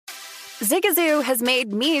Zigazoo has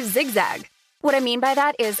made me zigzag. What I mean by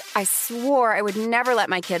that is I swore I would never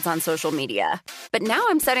let my kids on social media, but now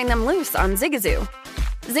I'm setting them loose on Zigazoo.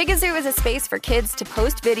 Zigazoo is a space for kids to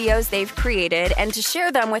post videos they've created and to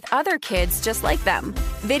share them with other kids just like them.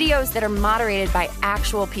 Videos that are moderated by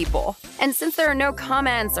actual people. And since there are no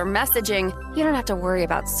comments or messaging, you don't have to worry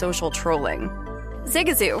about social trolling.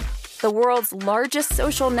 Zigazoo, the world's largest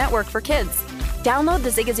social network for kids. Download the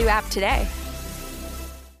Zigazoo app today.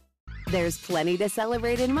 There's plenty to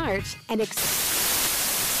celebrate in March and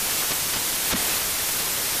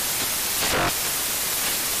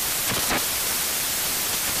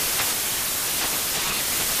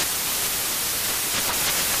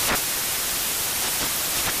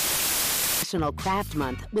National Craft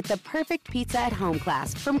Month with the perfect pizza at home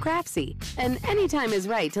class from Craftsy. And anytime is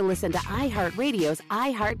right to listen to iHeartRadio's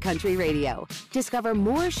iHeartCountry Radio. Discover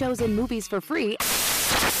more shows and movies for free.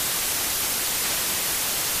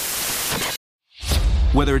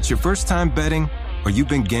 Whether it's your first time betting or you've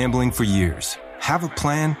been gambling for years, have a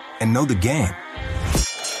plan and know the game.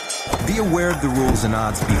 Be aware of the rules and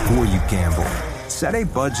odds before you gamble. Set a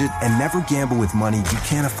budget and never gamble with money you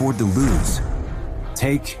can't afford to lose.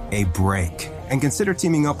 Take a break and consider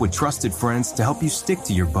teaming up with trusted friends to help you stick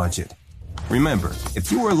to your budget. Remember,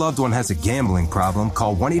 if you or a loved one has a gambling problem,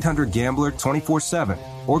 call 1-800-GAMBLER 24/7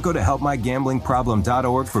 or go to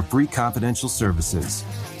helpmygamblingproblem.org for free confidential services.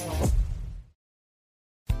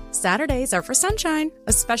 Saturdays are for sunshine,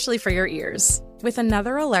 especially for your ears. With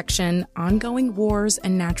another election, ongoing wars,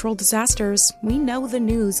 and natural disasters, we know the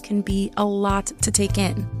news can be a lot to take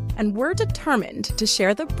in. And we're determined to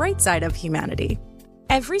share the bright side of humanity.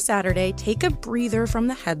 Every Saturday, take a breather from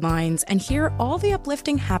the headlines and hear all the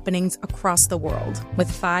uplifting happenings across the world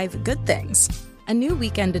with 5 Good Things, a new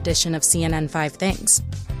weekend edition of CNN 5 Things.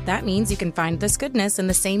 That means you can find this goodness in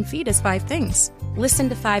the same feed as 5 Things. Listen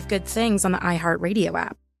to 5 Good Things on the iHeartRadio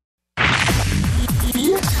app.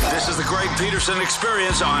 This is the Greg Peterson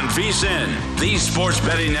Experience on VSiN, the Sports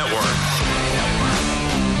Betting Network.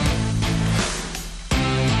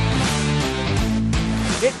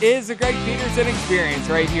 It is the Greg Peterson Experience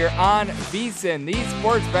right here on VSiN, the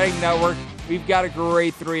Sports Betting Network. We've got a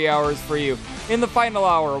great 3 hours for you. In the final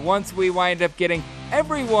hour, once we wind up getting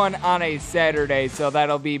everyone on a Saturday, so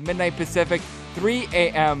that'll be midnight Pacific, 3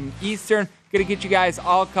 a.m. Eastern. Going to get you guys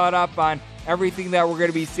all caught up on everything that we're going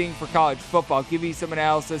to be seeing for college football. Give you some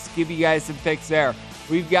analysis, give you guys some picks there.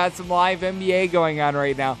 We've got some live NBA going on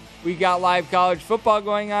right now. We've got live college football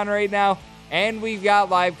going on right now. And we've got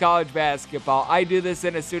live college basketball. I do this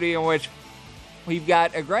in a studio in which we've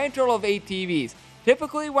got a grand total of 8 TVs.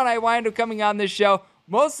 Typically, when I wind up coming on this show,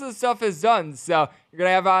 most of the stuff is done. So you're going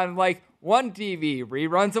to have on like one TV,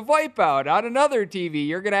 reruns of Wipeout. On another TV,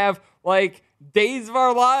 you're going to have like Days of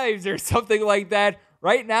Our Lives or something like that.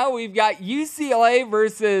 Right now, we've got UCLA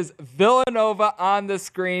versus Villanova on the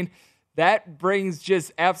screen. That brings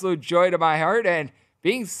just absolute joy to my heart. And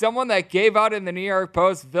being someone that gave out in the New York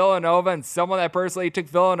Post Villanova and someone that personally took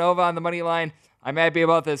Villanova on the money line, I'm happy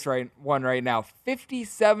about this one right now.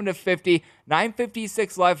 57-50,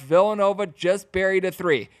 9:56 left. Villanova just buried a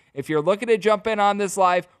 3. If you're looking to jump in on this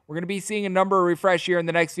live, we're going to be seeing a number refresh here in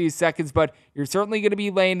the next few seconds, but you're certainly going to be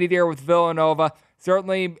laying it here with Villanova.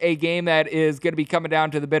 Certainly a game that is going to be coming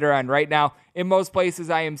down to the bitter end. Right now, in most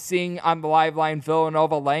places, I am seeing on the live line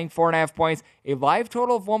Villanova laying 4.5 points, a live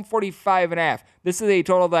total of 145.5. This is a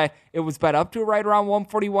total that it was bet up to right around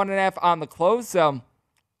 141.5 on the close, so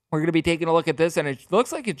we're going to be taking a look at this, and it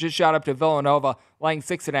looks like it just shot up to Villanova, laying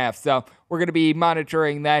 6.5. So we're going to be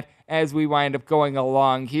monitoring that as we wind up going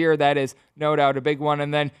along here. That is no doubt a big one.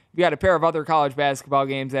 And then we've got a pair of other college basketball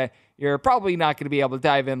games that you're probably not going to be able to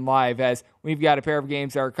dive in live, as we've got a pair of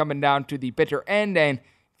games that are coming down to the bitter end. And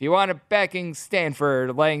if you want to backing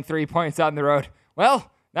Stanford laying 3 points on the road,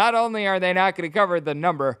 well, not only are they not going to cover the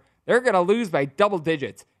number, they're going to lose by double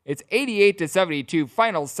digits. It's 88-72.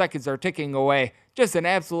 Final seconds are ticking away. Just an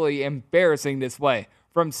absolutely embarrassing display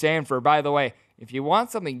from Stanford. By the way, if you want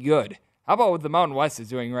something good, how about what the Mountain West is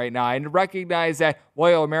doing right now? I recognize that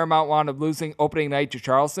Loyola Marymount wound up losing opening night to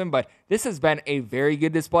Charleston, but this has been a very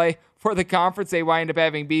good display for the conference. They wind up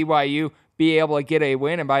having BYU be able to get a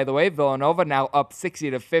win. And by the way, Villanova now up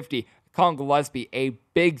 60-50. Colin Gillespie, a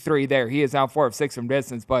big 3 there. He is now 4 of 6 from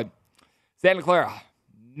distance, but Santa Clara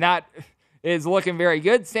is looking very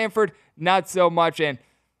good. Stanford, not so much. And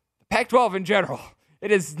the Pac-12 in general,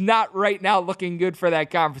 it is not right now looking good for that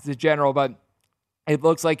conference in general, but it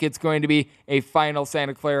looks like it's going to be a final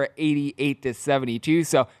Santa Clara 88-72.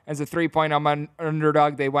 So as a 3-point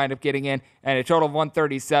underdog, they wind up getting in, and a total of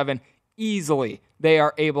 137 easily. They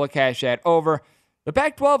are able to cash that over. The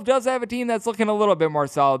Pac-12 does have a team that's looking a little bit more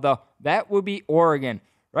solid, though. That would be Oregon.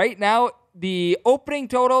 Right now, the opening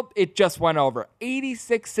total, it just went over.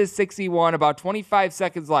 86-61, about 25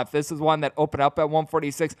 seconds left. This is one that opened up at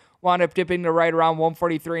 146, wound up dipping to right around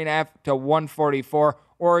 143.5 to 144.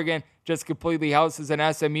 Oregon just completely houses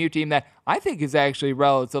an SMU team that I think is actually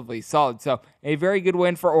relatively solid. So a very good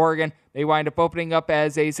win for Oregon. They wind up opening up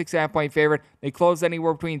as a 6.5-point favorite. They closed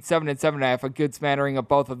anywhere between 7 and 7.5, a good smattering of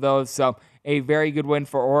both of those. So a very good win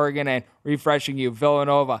for Oregon. And refreshing you,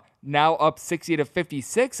 Villanova now up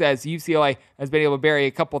 60-56 as UCLA has been able to bury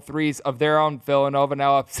a couple threes of their own. Villanova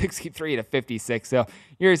now up 63-56. So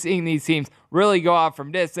you're seeing these teams really go off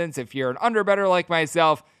from distance. If you're an underbetter like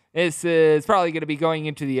myself, this is probably going to be going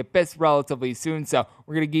into the abyss relatively soon. So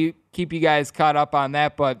we're going to keep you guys caught up on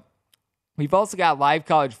that. But we've also got live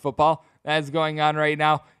college football that is going on right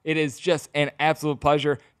now. It is just an absolute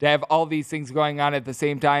pleasure to have all these things going on at the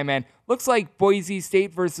same time. And looks like Boise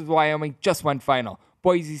State versus Wyoming just went final.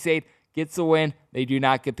 Boise State gets the win. They do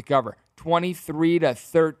not get the cover.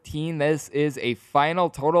 23-13. This is a final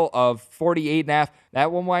total of 48.5.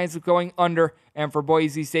 That one winds up going under. And for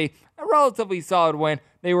Boise State, a relatively solid win.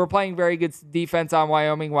 They were playing very good defense on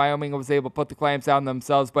Wyoming. Wyoming was able to put the clamps down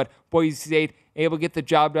themselves, but Boise State able to get the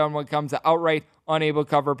job done when it comes to outright unable to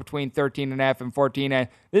cover between 13.5 and 14. And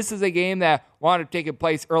this is a game that wound up taking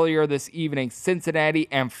place earlier this evening. Cincinnati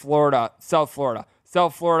and South Florida.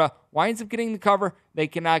 South Florida winds up getting the cover. They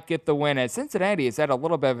cannot get the win, as Cincinnati has had a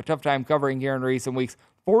little bit of a tough time covering here in recent weeks.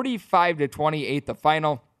 45-28, the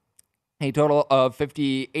final. A total of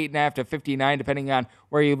 58.5 to 59, depending on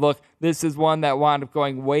where you look. This is one that wound up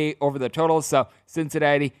going way over the total. So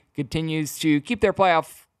Cincinnati continues to keep their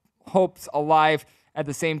playoff hopes alive. At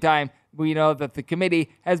the same time, we know that the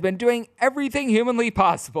committee has been doing everything humanly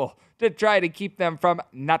possible to try to keep them from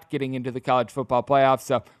not getting into the college football playoffs.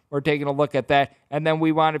 So we're taking a look at that. And then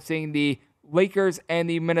we wound up seeing the Lakers and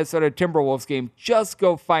the Minnesota Timberwolves game just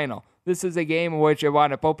go final. This is a game in which it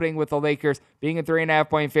wound up opening with the Lakers being a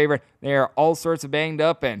 3.5-point favorite. They are all sorts of banged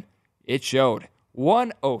up, and it showed.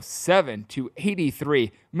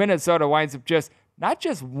 107-83. Minnesota winds up not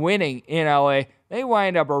just winning in LA, they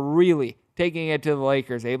wind up really taking it to the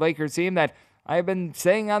Lakers. A Lakers team that I've been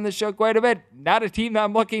saying on the show quite a bit, not a team that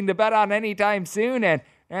I'm looking to bet on anytime soon, and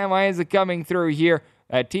winds up coming through here.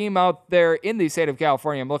 A team out there in the state of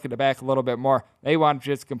California, I'm looking to back a little bit more. They wound up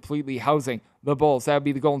just completely housing the Bulls. That would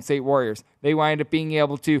be the Golden State Warriors. They wind up being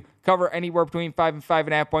able to cover anywhere between 5 and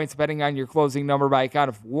 5.5 points, depending on your closing number, by a count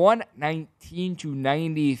of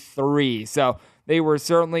 119-93. So they were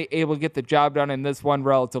certainly able to get the job done in this one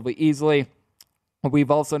relatively easily.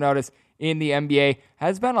 We've also noticed in the NBA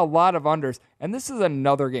has been a lot of unders, and this is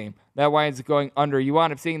another game that winds up going under. You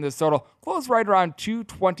wind up seeing this total close right around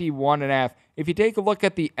 221.5. If you take a look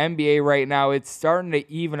at the NBA right now, it's starting to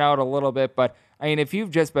even out a little bit, but I mean, if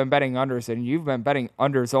you've just been betting unders and you've been betting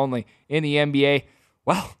unders only in the NBA,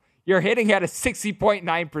 well, you're hitting at a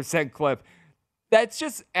 60.9% clip. That's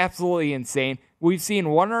just absolutely insane. We've seen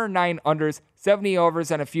 109 unders, 70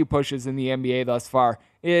 overs, and a few pushes in the NBA thus far.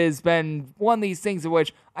 It has been one of these things in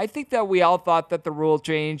which I think that we all thought that the rule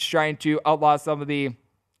change, trying to outlaw some of the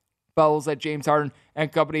fouls that James Harden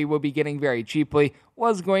and company would be getting very cheaply,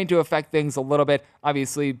 was going to affect things a little bit.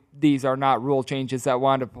 Obviously, these are not rule changes that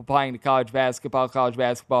wound up applying to college basketball. College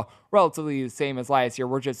basketball, relatively the same as last year.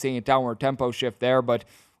 We're just seeing a downward tempo shift there, but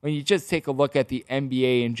when you just take a look at the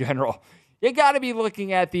NBA in general, you got to be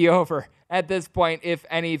looking at the over at this point. If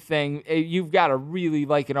anything, you've got to really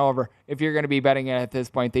like an over if you're going to be betting it at this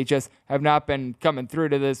point. They just have not been coming through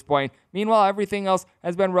to this point. Meanwhile, everything else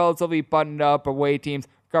has been relatively buttoned up. Away teams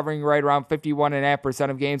covering right around 51.5%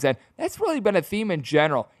 of games, and that's really been a theme in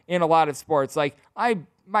general in a lot of sports. Like,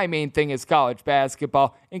 my main thing is college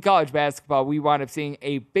basketball. In college basketball, we wound up seeing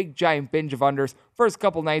a big giant binge of unders first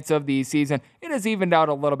couple nights of the season. It has evened out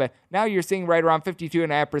a little bit. Now you're seeing right around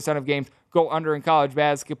 52.5% of games go under in college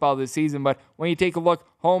basketball this season. But when you take a look,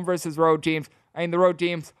 home versus road teams, I mean, the road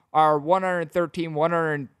teams are 113,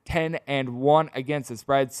 110, and 1 against the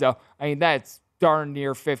spread. So, I mean, that's darn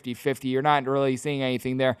near 50-50. You're not really seeing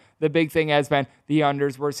anything there. The big thing has been the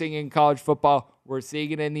unders. We're seeing it in college football. We're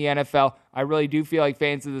seeing it in the NFL. I really do feel like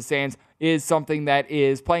Fans of the Sands is something that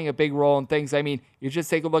is playing a big role in things. I mean, you just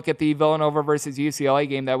take a look at the Villanova versus UCLA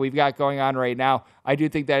game that we've got going on right now. I do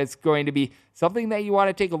think that it's going to be something that you want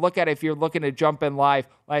to take a look at if you're looking to jump in live.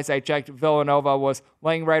 Last I checked, Villanova was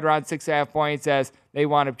laying right around 6.5 points as they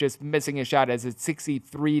wound up just missing a shot, as it's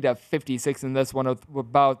 63-56 in this one with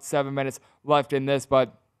about 7 minutes left in this.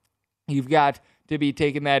 But you've got to be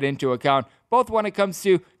taking that into account. both when it comes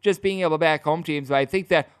to just being able to back home teams. But I think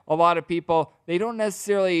that a lot of people, they don't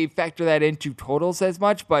necessarily factor that into totals as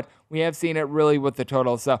much, but we have seen it really with the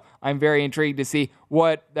totals. So I'm very intrigued to see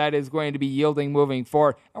what that is going to be yielding moving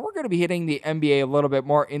forward. And we're going to be hitting the NBA a little bit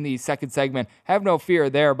more in the second segment. Have no fear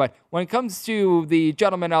there. But when it comes to the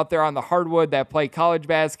gentlemen out there on the hardwood that play college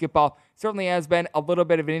basketball, certainly has been a little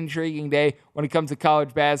bit of an intriguing day when it comes to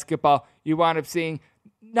college basketball. You wind up seeing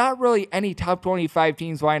not really any top 25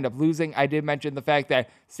 teams wind up losing. I did mention the fact that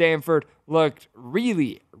Stanford looked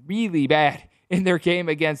really, really bad in their game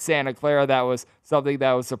against Santa Clara. That was something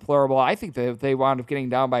that was deplorable. I think that they wound up getting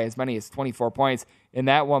down by as many as 24 points in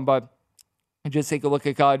that one. But just take a look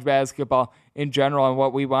at college basketball in general and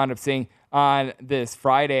what we wound up seeing on this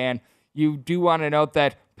Friday. And you do want to note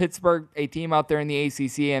that Pittsburgh, a team out there in the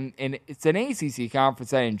ACC, and it's an ACC conference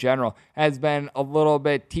that in general has been a little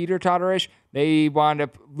bit teeter-totterish. They wound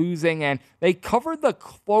up losing, and they covered the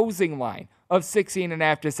closing line of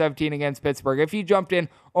 16.5 to 17 against Pittsburgh. If you jumped in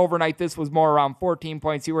overnight, this was more around 14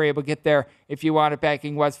 points. You were able to get there if you wound up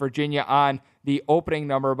backing West Virginia on the opening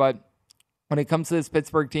number. But when it comes to this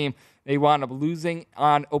Pittsburgh team, they wound up losing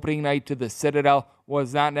on opening night to the Citadel.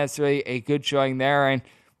 Was not necessarily a good showing there, and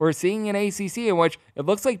we're seeing an ACC in which it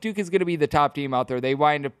looks like Duke is going to be the top team out there. They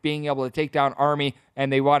wind up being able to take down Army,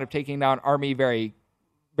 and they wound up taking down Army very,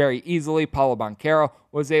 very easily. Paulo Banchero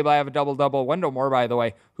was able to have a double-double. Wendell Moore, by the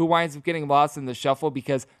way, who winds up getting lost in the shuffle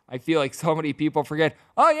because I feel like so many people forget,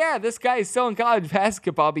 oh yeah, this guy is still in college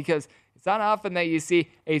basketball, because it's not often that you see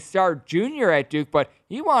a star junior at Duke, but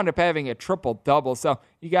he wound up having a triple-double. So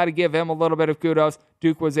you got to give him a little bit of kudos.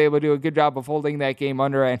 Duke was able to do a good job of holding that game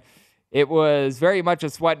under, and it was very much a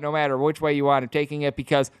sweat no matter which way you wanted taking it,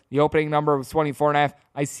 because the opening number was 24.5.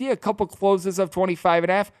 I see a couple closes of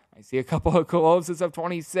 25.5. I see a couple of closes of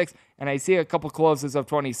 26, and I see a couple closes of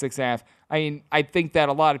 26.5. I mean, I think that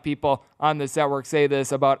a lot of people on this network say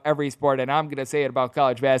this about every sport, and I'm going to say it about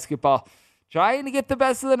college basketball. Trying to get the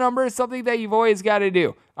best of the number is something that you've always got to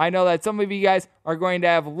do. I know that some of you guys are going to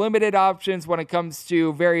have limited options when it comes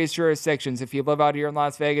to various jurisdictions. If you live out here in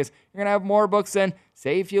Las Vegas, you're going to have more books than,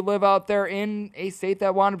 say, if you live out there in a state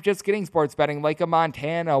that wound up just getting sports betting, like a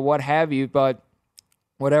Montana, what have you. But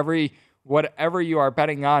whatever you are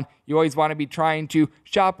betting on, you always want to be trying to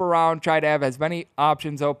shop around, try to have as many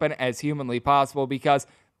options open as humanly possible, because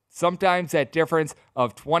sometimes that difference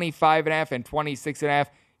of 25.5 and 26.5,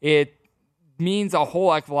 it means a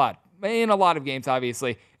whole heck of a lot. In a lot of games,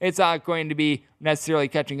 obviously, it's not going to be necessarily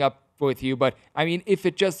catching up with you. But, I mean, if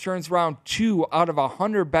it just turns around 2 out of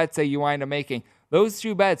 100 bets that you wind up making, those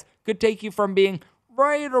 2 bets could take you from being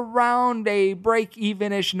right around a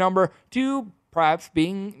break-even-ish number to perhaps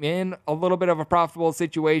being in a little bit of a profitable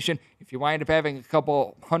situation. If you wind up having a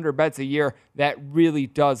couple hundred bets a year, that really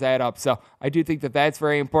does add up. So I do think that that's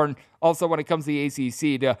very important. Also, when it comes to the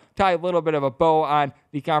ACC, to tie a little bit of a bow on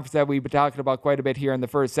the conference that we've been talking about quite a bit here in the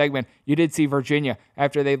first segment, you did see Virginia,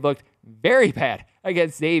 after they looked very bad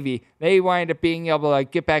against Navy, they wind up being able to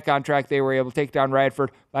get back on track. They were able to take down Radford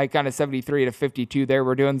by kind of 73 to 52. They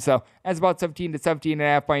were doing so as about 17 to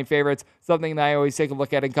 17.5 point favorites. Something that I always take a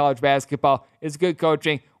look at in college basketball is good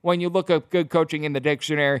coaching. When you look up good coaching in the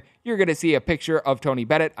dictionary, you're going to see a picture of Tony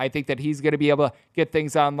Bennett. I think that he's going to be able to get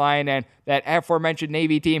things online, and that aforementioned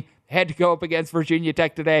Navy team had to go up against Virginia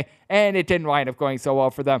Tech today, and it didn't wind up going so well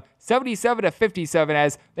for them. 77 to 57,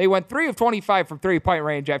 as they went 3 of 25 from three-point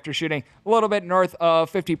range after shooting a little bit north of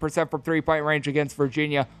 50% from three-point range against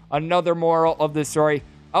Virginia. Another moral of this story: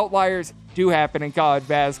 outliers do happen in college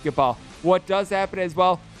basketball. What does happen as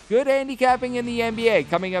well? Good handicapping in the NBA.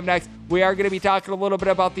 Coming up next, we are going to be talking a little bit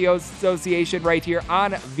about the association right here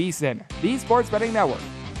on VSiN, the Sports Betting Network.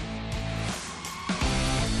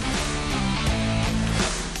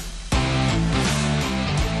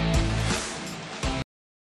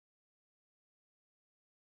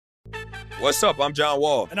 What's up? I'm John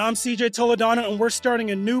Wall. And I'm CJ Toledano, and we're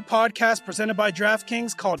starting a new podcast presented by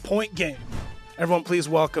DraftKings called Point Game. Everyone, please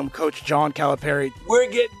welcome Coach John Calipari. We're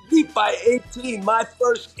getting beat by 18. My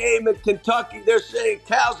first game in Kentucky, they're saying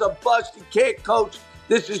Cal's a bust. He can't coach.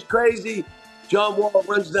 This is crazy. John Wall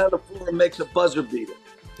runs down the floor and makes a buzzer beater.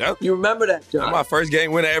 Yep. You remember that, John? That's my first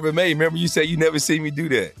game win I ever made. Remember you said you never seen me do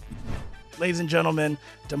that. Ladies and gentlemen,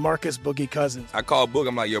 DeMarcus Boogie Cousins. I called Boog.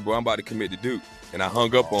 I'm like, yo, bro, I'm about to commit to Duke. And I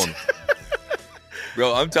hung up on him.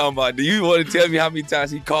 Bro, I'm talking about, do you want to tell me how many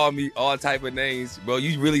times he called me all type of names? Bro,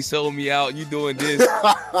 you really sold me out. You doing this.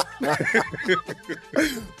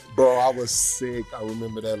 Bro, I was sick. I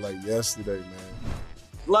remember that like yesterday, man.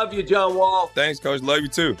 Love you, John Wall. Thanks, Coach. Love you,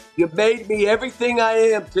 too. You made me everything I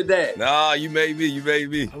am today. Nah, you made me. You made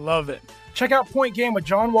me. I love it. Check out Point Game with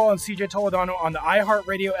John Wall and CJ Toledano on the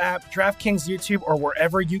iHeartRadio app, DraftKings YouTube, or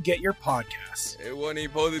wherever you get your podcasts. It wasn't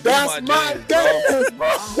even supposed to be That's my dance,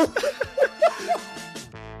 bro.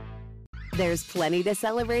 There's plenty to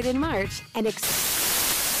celebrate in March and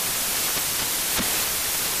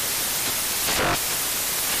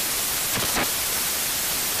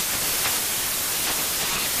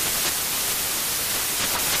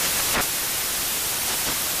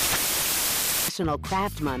National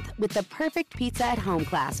Craft Month with the perfect pizza at home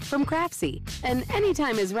class from Craftsy. And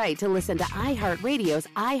anytime is right to listen to iHeartRadio's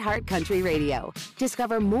iHeart Country Radio.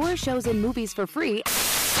 Discover more shows and movies for free.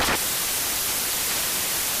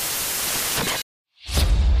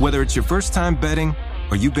 Whether it's your first time betting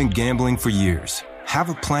or you've been gambling for years, have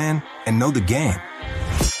a plan and know the game.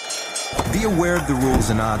 Be aware of the rules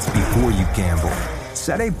and odds before you gamble.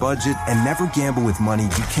 Set a budget and never gamble with money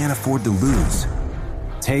you can't afford to lose.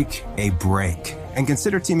 Take a break and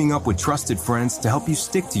consider teaming up with trusted friends to help you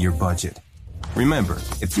stick to your budget. Remember,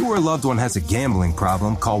 if you or a loved one has a gambling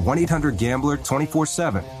problem, call 1-800-GAMBLER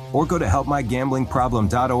 24/7 or go to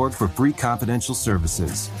helpmygamblingproblem.org for free confidential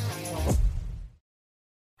services.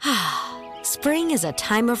 Spring is a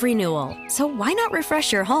time of renewal, so why not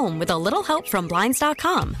refresh your home with a little help from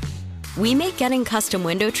Blinds.com? We make getting custom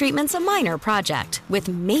window treatments a minor project with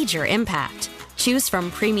major impact. Choose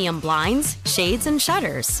from premium blinds, shades, and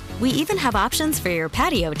shutters. We even have options for your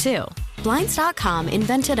patio, too. Blinds.com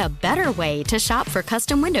invented a better way to shop for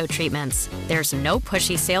custom window treatments. There's no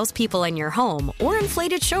pushy salespeople in your home or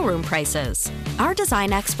inflated showroom prices. Our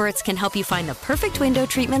design experts can help you find the perfect window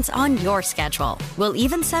treatments on your schedule. We'll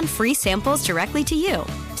even send free samples directly to you.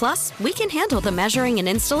 Plus, we can handle the measuring and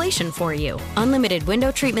installation for you. Unlimited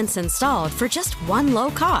window treatments installed for just one low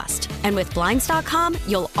cost. And with Blinds.com,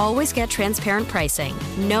 you'll always get transparent pricing.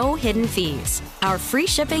 No hidden fees. Our free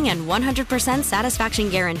shipping and 100% satisfaction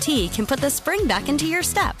guarantee can put the spring back into your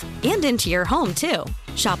step and into your home, too.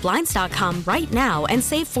 Shop Blinds.com right now and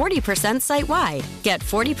save 40% site-wide. Get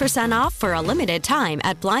 40% off for a limited time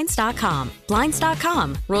at Blinds.com.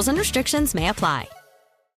 Blinds.com. Rules and restrictions may apply.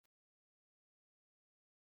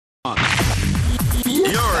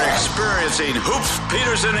 You're experiencing Hoops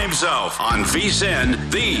Peterson himself on VSiN,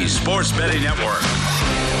 the Sports Betting Network.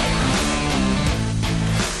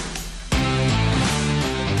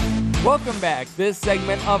 Welcome back. This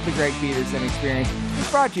segment of the Greg Peterson Experience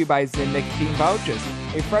is brought to you by Zyn Nicotine Pouches,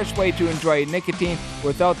 a fresh way to enjoy nicotine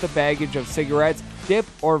without the baggage of cigarettes, dip,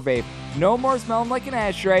 or vape. No more smelling like an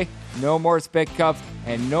ashtray, no more spit cups,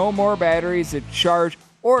 and no more batteries to charge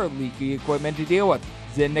or leaky equipment to deal with.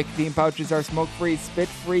 Zyn Nicotine Pouches are smoke-free,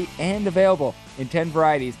 spit-free, and available in 10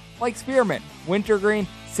 varieties like spearmint, wintergreen,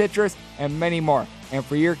 citrus, and many more. And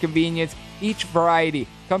for your convenience, each variety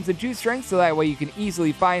comes in 2 strengths, so that way you can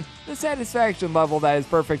easily find the satisfaction level that is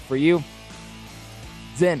perfect for you.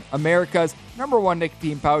 Zyn, America's #1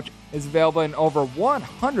 nicotine pouch, is available in over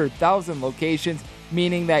 100,000 locations,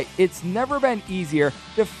 meaning that it's never been easier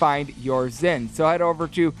to find your Zyn. So head over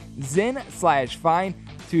to Zyn/find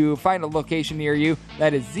to find a location near you.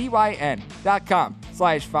 That is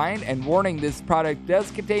ZYN.com/find. And warning, this product does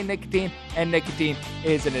contain nicotine, and nicotine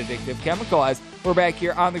is an addictive chemical. As we're back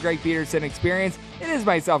here on the Greg Peterson Experience, it is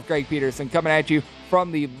myself, Greg Peterson, coming at you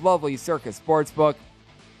from the lovely Circus Sportsbook.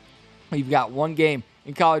 We've got one game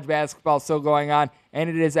in college basketball still going on, and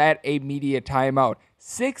it is at a media timeout.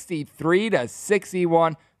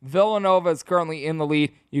 63-61. Villanova is currently in the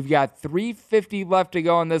lead. You've got 3:50 left to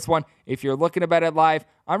go in this one. If you're looking to bet it live,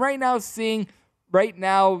 I'm right now seeing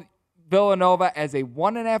Villanova as a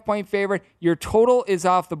 1.5 point favorite. Your total is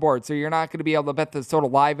off the board, so you're not going to be able to bet this total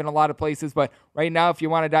live in a lot of places. But right now, if you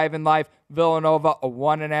want to dive in live, Villanova, a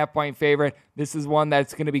 1.5 point favorite. This is one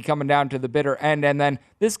that's going to be coming down to the bitter end. And then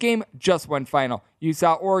this game just went final. You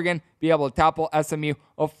saw Oregon be able to topple SMU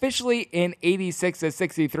officially in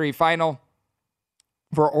 86-63 final.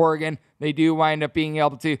 For Oregon, they do wind up being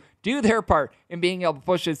able to do their part in being able to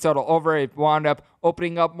push this total over. It wound up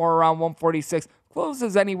opening up more around 146,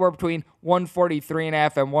 closes anywhere between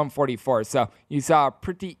 143.5 and 144. So you saw a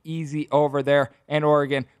pretty easy over there, and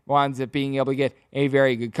Oregon winds up being able to get a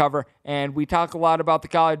very good cover. And we talk a lot about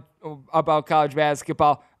college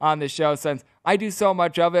basketball on this show since I do so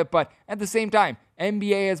much of it, but at the same time,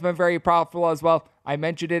 NBA has been very profitable as well. I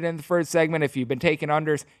mentioned it in the first segment. If you've been taking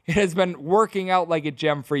unders, it has been working out like a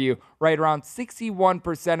gem for you. Right around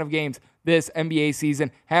 61% of games this NBA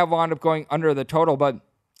season have wound up going under the total. But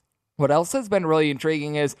what else has been really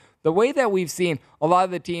intriguing is the way that we've seen a lot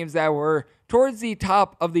of the teams that were towards the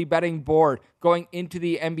top of the betting board going into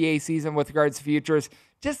the NBA season with regards to futures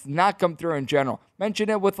just not come through in general.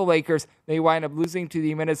 Mentioned it with the Lakers. They wind up losing to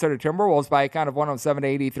the Minnesota Timberwolves by a count of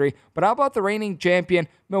 107-83. But how about the reigning champion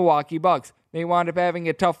Milwaukee Bucks? They wound up having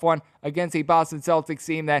a tough one against a Boston Celtics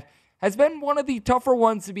team that has been one of the tougher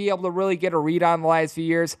ones to be able to really get a read on the last few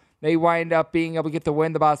years. They wind up being able to get the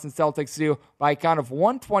win the Boston Celtics do by a count of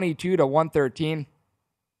 122-113.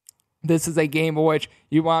 This is a game in which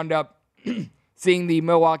you wound up seeing the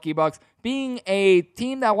Milwaukee Bucks being a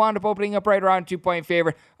team that wound up opening up right around 2-point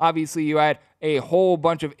favorite. Obviously, you had a whole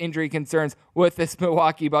bunch of injury concerns with this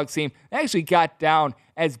Milwaukee Bucks team. They actually got down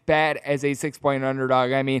as bad as a 6-point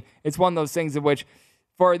underdog. I mean, it's one of those things in which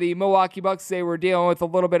for the Milwaukee Bucks, they were dealing with a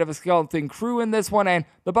little bit of a skeleton crew in this one, and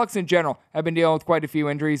the Bucks in general have been dealing with quite a few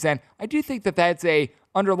injuries, and I do think that that's a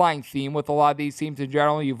underlying theme with a lot of these teams in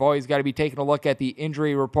general. You've always got to be taking a look at the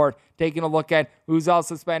injury report, taking a look at who's all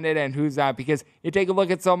suspended and who's not, because you take a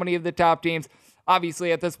look at so many of the top teams.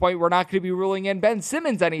 Obviously, at this point, we're not going to be ruling in Ben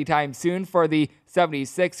Simmons anytime soon for the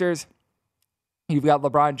 76ers. You've got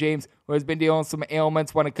LeBron James, who has been dealing with some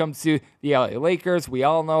ailments when it comes to the LA Lakers. We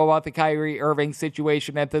all know about the Kyrie Irving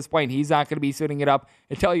situation at this point. He's not going to be suiting it up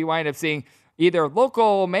until you wind up seeing either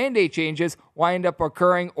local mandate changes wind up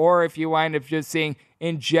occurring, or if you wind up just seeing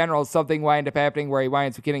in general something wind up happening where he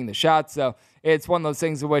winds up getting the shot. So it's one of those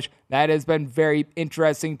things in which that has been very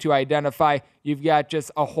interesting to identify. You've got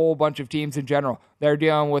just a whole bunch of teams in general that are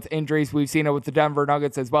dealing with injuries. We've seen it with the Denver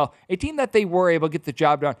Nuggets as well. A team that they were able to get the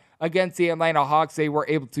job done against the Atlanta Hawks. They were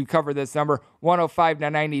able to cover this number.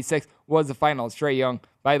 105-96 was the final. Trae Young,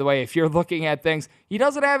 by the way, if you're looking at things, he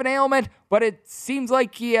doesn't have an ailment, but it seems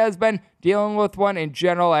like he has been dealing with one in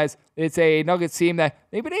general, as it's a Nuggets team that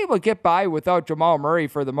they've been able to get by without Jamal Murray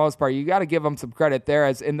for the most part. You got to give him some credit there,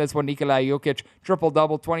 as in this one, Nikola Jokic,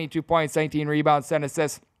 triple-double, 22 points, 19 rebounds, 10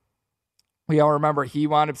 assists. We all remember he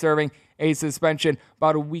wound up serving a suspension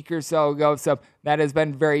about a week or so ago, so that has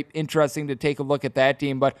been very interesting to take a look at that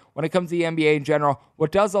team. But when it comes to the NBA in general,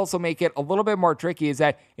 what does also make it a little bit more tricky is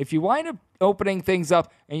that if you wind up opening things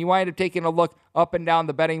up and you wind up taking a look up and down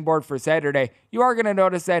the betting board for Saturday, you are going to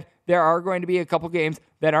notice that there are going to be a couple games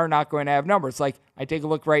that are not going to have numbers. Like, I take a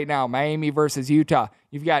look right now, Miami versus Utah.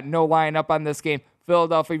 You've got no line up on this game.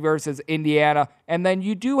 Philadelphia versus Indiana. And then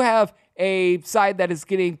you do have a side that is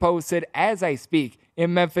getting posted as I speak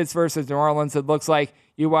in Memphis versus New Orleans. It looks like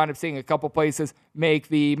you wound up seeing a couple places make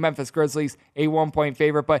the Memphis Grizzlies a 1-point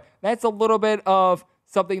favorite, but that's a little bit of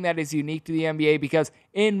something that is unique to the NBA, because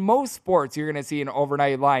in most sports, you're going to see an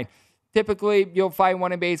overnight line. Typically, you'll find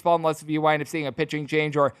one in baseball unless if you wind up seeing a pitching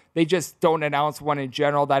change or they just don't announce one in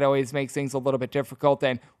general. That always makes things a little bit difficult,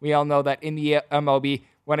 and we all know that in the MLB,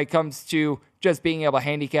 when it comes to just being able to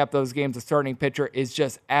handicap those games, a starting pitcher is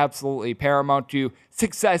just absolutely paramount to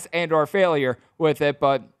success and or failure with it.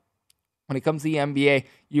 But when it comes to the NBA,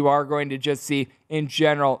 you are going to just see, in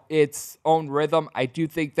general, its own rhythm. I do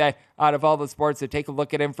think that out of all the sports to take a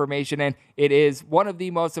look at information in, it is one of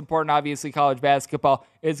the most important. Obviously, college basketball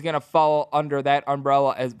is going to fall under that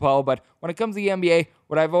umbrella as well. But when it comes to the NBA,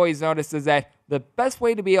 what I've always noticed is that the best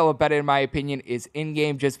way to be able to bet, in my opinion, is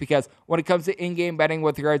in-game, just because when it comes to in-game betting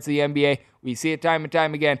with regards to the NBA, we see it time and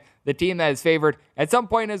time again. The team that is favored at some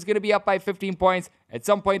point is going to be up by 15 points. At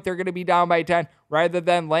some point, they're going to be down by 10, rather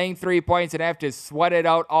than laying 3 points and have to sweat it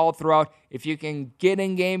out all throughout. If you can get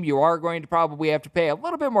in-game, you are going to probably have to pay a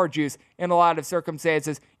little bit more juice. In a lot of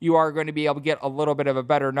circumstances, you are going to be able to get a little bit of a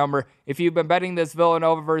better number. If you've been betting this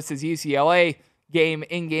Villanova versus UCLA game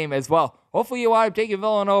in-game as well, hopefully you want to take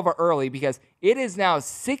Villanova early, because it is now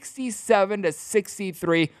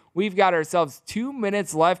 67-63. We've got ourselves 2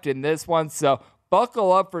 minutes left in this one, so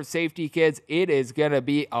buckle up for safety, kids. It is going to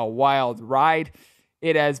be a wild ride.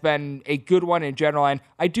 It has been a good one in general, and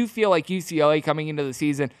I do feel like UCLA coming into the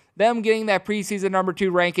season, them getting that preseason number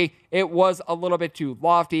 2 ranking, it was a little bit too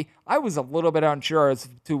lofty. I was a little bit unsure as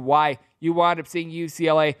to why you wound up seeing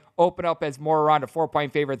UCLA open up as more around a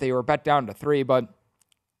 4-point favorite. They were bet down to 3, but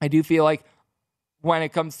I do feel like when it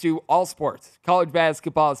comes to all sports, college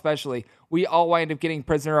basketball especially, we all wind up getting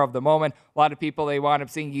prisoner of the moment. A lot of people, they wind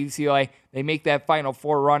up seeing UCLA, they make that Final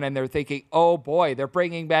Four run, and they're thinking, oh boy, they're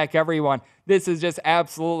bringing back everyone. This is just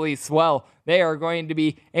absolutely swell. They are going to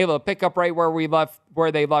be able to pick up right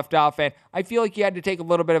where they left off, and I feel like you had to take a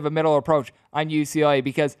little bit of a middle approach on UCLA,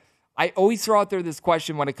 because I always throw out there this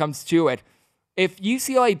question when it comes to it. If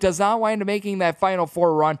UCLA does not wind up making that Final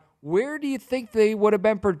Four run, where do you think they would have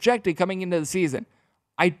been projected coming into the season?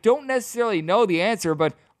 I don't necessarily know the answer,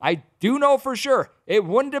 but I do know for sure it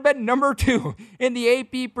wouldn't have been number 2 in the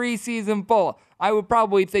AP preseason poll. I would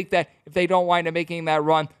probably think that if they don't wind up making that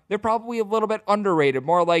run, they're probably a little bit underrated,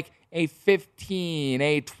 more like a 15,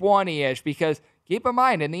 a 20-ish, because keep in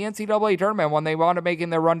mind, in the NCAA tournament, when they wound up making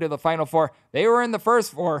their run to the Final Four, they were in the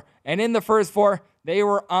first four, and in the first four, they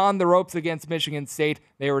were on the ropes against Michigan State.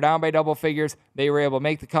 They were down by double figures. They were able to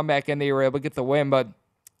make the comeback, and they were able to get the win, but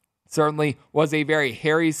certainly was a very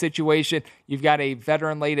hairy situation. You've got a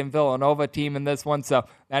veteran-laden Villanova team in this one, so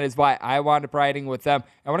that is why I wound up riding with them.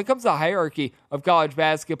 And when it comes to the hierarchy of college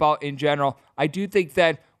basketball in general, I do think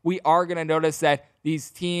that we are going to notice that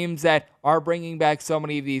these teams that are bringing back so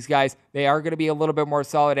many of these guys, they are going to be a little bit more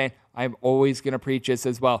solid, and I'm always going to preach this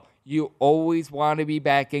as well. You always want to be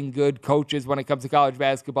backing good coaches when it comes to college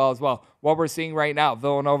basketball as well. What we're seeing right now,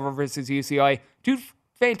 Villanova versus UCLA, two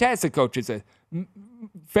fantastic coaches. You've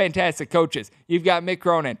got Mick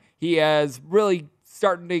Cronin. He has really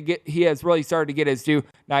started to get his due.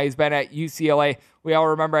 Now he's been at UCLA. We all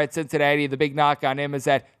remember at Cincinnati, the big knock on him is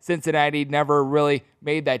that Cincinnati never really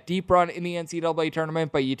made that deep run in the NCAA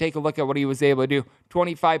tournament, but you take a look at what he was able to do.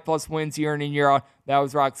 25-plus wins year in and year out. That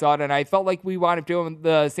was rock solid, and I felt like we wound up doing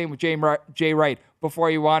the same with Jay Wright.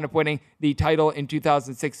 Before he wound up winning the title in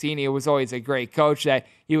 2016, he was always a great coach that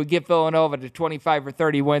he would get Villanova to 25 or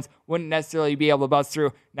 30 wins, wouldn't necessarily be able to bust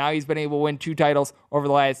through. Now he's been able to win 2 titles over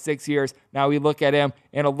the last 6 years. Now we look at him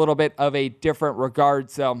in a little bit of a different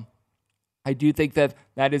regard, so I do think that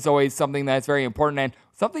that is always something that's very important, and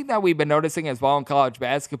something that we've been noticing as well in college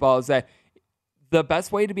basketball is that the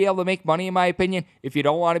best way to be able to make money, in my opinion, if you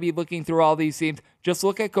don't want to be looking through all these teams, just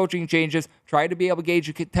look at coaching changes, try to be able to gauge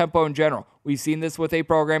a tempo in general. We've seen this with a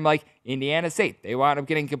program like Indiana State. They wound up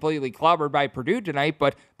getting completely clobbered by Purdue tonight,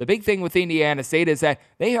 but the big thing with Indiana State is that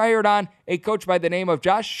they hired on a coach by the name of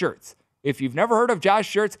Josh Schertz. If you've never heard of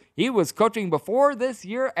Josh Schertz, he was coaching before this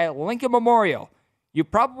year at Lincoln Memorial. You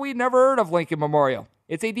probably never heard of Lincoln Memorial.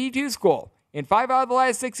 It's a D2 school. In 5 out of the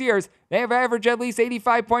last 6 years, they have averaged at least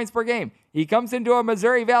 85 points per game. He comes into a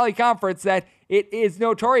Missouri Valley Conference that it is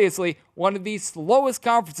notoriously one of the slowest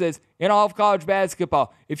conferences in all of college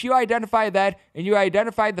basketball. If you identify that and you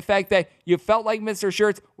identified the fact that you felt like Mr.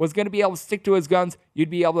 Schertz was going to be able to stick to his guns, you'd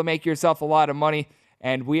be able to make yourself a lot of money.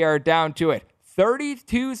 And we are down to it.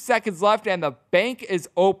 32 seconds left and the bank is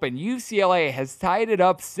open. UCLA has tied it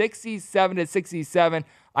up 67-67.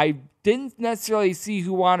 I didn't necessarily see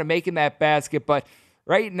who wanted making that basket, but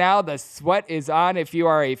right now the sweat is on if you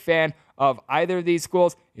are a fan of either of these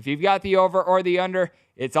schools. If you've got the over or the under,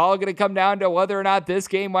 it's all going to come down to whether or not this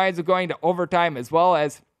game winds up going to overtime, as well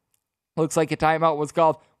as looks like a timeout was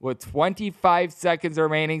called with 25 seconds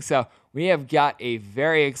remaining. So we have got a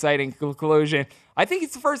very exciting conclusion. I think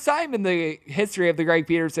it's the first time in the history of the Greg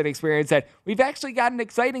Peterson experience that we've actually got an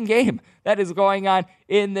exciting game that is going on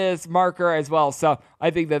in this marker as well. So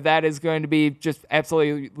I think that that is going to be just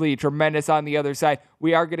absolutely tremendous on the other side.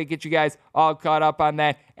 We are going to get you guys all caught up on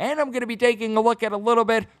that. And I'm going to be taking a look at a little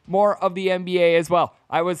bit more of the NBA as well.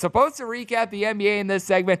 I was supposed to recap the NBA in this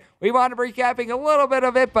segment. We wound up recapping a little bit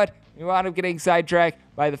of it, but we wound up getting sidetracked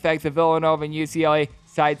by the fact that Villanova and UCLA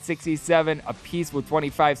tied 67 apiece with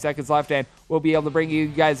 25 seconds left, and we'll be able to bring you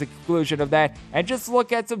guys a conclusion of that and just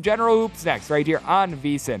look at some general hoops next right here on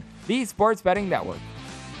VSiN, the Sports Betting Network.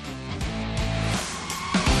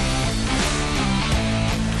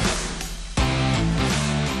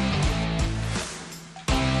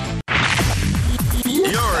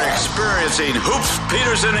 You're experiencing Hoops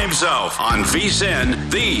Peterson himself on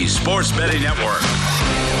VSiN, the Sports Betting Network.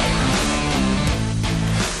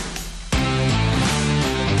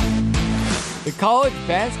 The college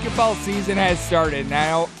basketball season has started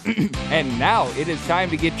now, and now it is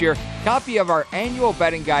time to get your copy of our annual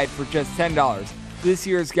betting guide for just $10. This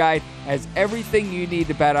year's guide has everything you need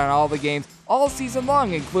to bet on all the games all season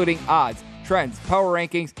long, including odds, trends, power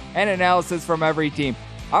rankings, and analysis from every team.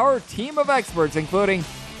 Our team of experts, including,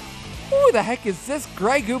 who the heck is this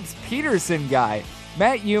Greg Hoops Peterson guy?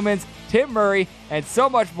 Matt Humans, Tim Murray, and so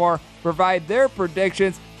much more provide their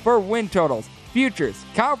predictions for win totals, futures,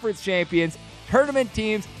 conference champions, tournament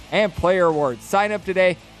teams, and player awards. Sign up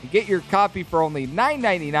today and get your copy for only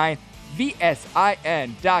 $9.99.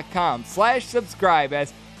 VSIN.com/subscribe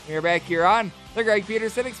as we're back here on the Greg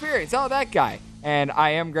Peterson Experience. Oh, that guy. And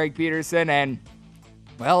I am Greg Peterson, and,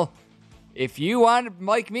 well, if you want,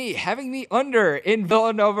 like me, having the under in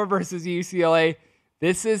Villanova versus UCLA,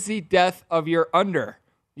 this is the death of your under,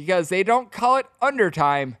 because they don't call it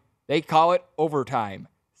undertime, they call it overtime.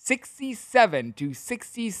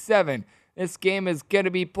 67-67. This game is going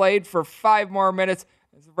to be played for 5 more minutes.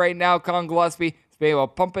 As of right now, Colin Gillespie has been able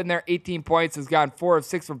to pump in there 18 points, has gone 4 of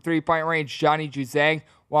 6 from three-point range. Johnny Juzang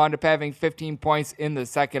wound up having 15 points in the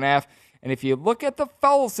second half. And if you look at the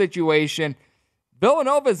foul situation,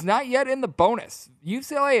 Villanova is not yet in the bonus.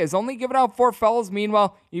 UCLA has only given out 4 fouls.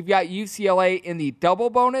 Meanwhile, you've got UCLA in the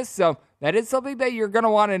double bonus. So that is something that you're going to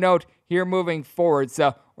want to note here moving forward.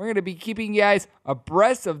 So we're going to be keeping you guys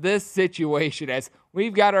abreast of this situation as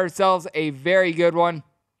we've got ourselves a very good one.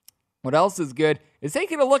 What else is good is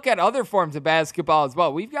taking a look at other forms of basketball as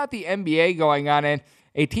well. We've got the NBA going on, and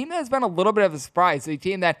a team that has been a little bit of a surprise, a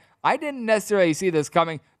team that I didn't necessarily see this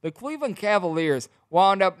coming. The Cleveland Cavaliers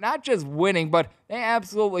wound up not just winning, but they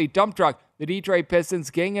absolutely dump trucked the Detroit Pistons,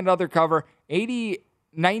 getting another cover.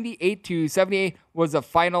 98-78 was the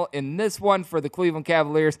final in this one for the Cleveland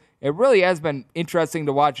Cavaliers. It really has been interesting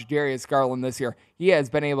to watch Darius Garland this year. He has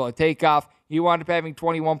been able to take off. He wound up having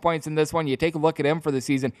 21 points in this one. You take a look at him for the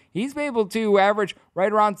season. He's been able to average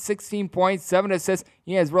right around 16 points, 7 assists.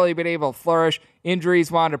 He has really been able to flourish.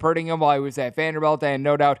 Injuries wound up hurting him while he was at Vanderbilt, and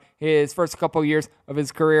no doubt his first couple years of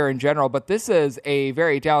his career in general. But this is a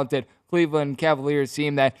very talented Cleveland Cavaliers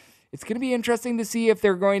team that it's going to be interesting to see if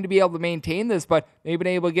they're going to be able to maintain this, but they've been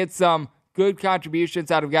able to get some good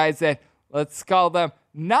contributions out of guys that, let's call them,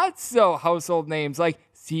 not so household names like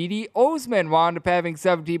C.D. Osman wound up having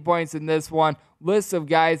 17 points in this one. List of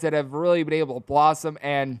guys that have really been able to blossom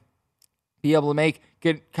and be able to make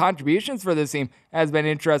good contributions for this team has been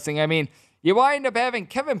interesting. I mean, you wind up having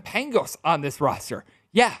Kevin Pangos on this roster.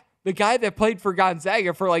 Yeah, the guy that played for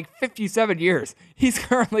Gonzaga for like 57 years. He's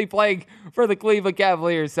currently playing for the Cleveland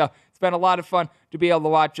Cavaliers, so it's been a lot of fun to be able to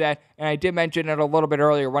watch that. And I did mention it a little bit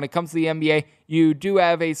earlier. When it comes to the NBA, you do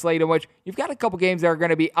have a slate in which you've got a couple games that are going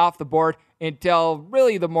to be off the board until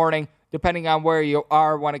really the morning, depending on where you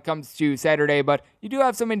are when it comes to Saturday. But you do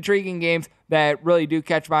have some intriguing games that really do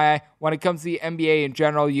catch my eye. When it comes to the NBA in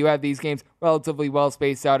general, you have these games relatively well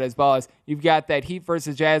spaced out, as well as you've got that Heat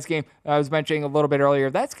versus Jazz game that I was mentioning a little bit earlier.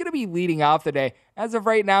 That's going to be leading off the day. As of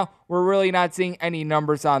right now, we're really not seeing any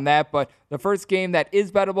numbers on that, but the first game that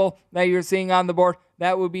is bettable that you're seeing on the board,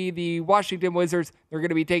 that would be the Washington Wizards. They're going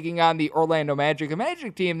to be taking on the Orlando Magic, a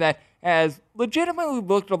Magic team that has legitimately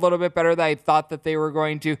looked a little bit better than I thought that they were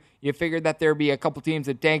going to. You figured that there'd be a couple teams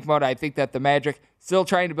in tank mode. I think that the Magic still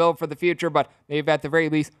trying to build for the future, but they've at the very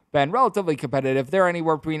least been relatively competitive. They're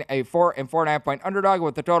anywhere between a 4 and 4.5 point underdog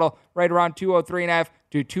with the total right around 203.5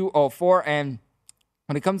 to 204. And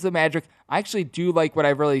when it comes to the Magic, I actually do like what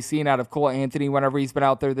I've really seen out of Cole Anthony whenever he's been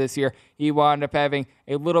out there this year. He wound up having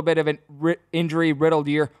a little bit of an injury-riddled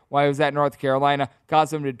year while he was at North Carolina,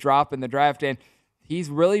 caused him to drop in the draft, and he's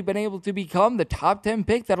really been able to become the top 10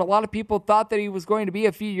 pick that a lot of people thought that he was going to be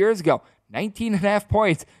a few years ago. 19.5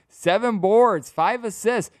 points, 7 boards, 5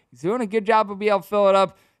 assists. He's doing a good job of being able to fill it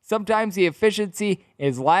up. Sometimes the efficiency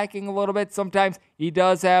is lacking a little bit. Sometimes he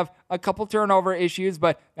does have a couple turnover issues,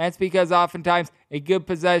 but that's because oftentimes a good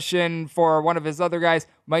possession for one of his other guys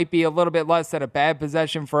might be a little bit less than a bad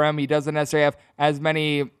possession for him. He doesn't necessarily have as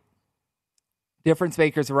many difference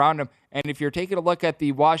makers around him. And if you're taking a look at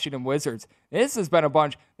the Washington Wizards, this has been a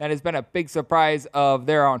bunch that has been a big surprise of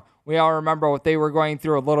their own. We all remember what they were going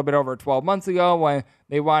through a little bit over 12 months ago when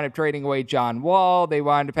they wound up trading away John Wall. They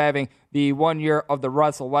wound up having the 1 year of the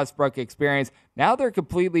Russell Westbrook experience. Now they're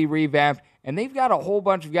completely revamped, and they've got a whole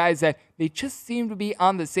bunch of guys that they just seem to be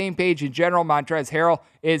on the same page in general. Montrezl Harrell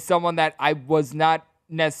is someone that I was not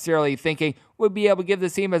necessarily thinking would be able to give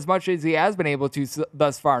this team as much as he has been able to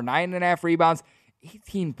thus far. 9.5 rebounds,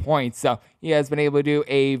 18 points. So he has been able to do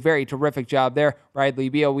a very terrific job there. Bradley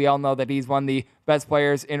Beal, we all know that he's one of the best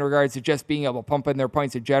players in regards to just being able to pump in their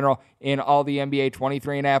points in general in all the NBA.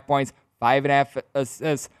 23.5 points, 5.5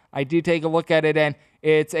 assists. I do take a look at it, and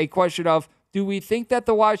it's a question of, do we think that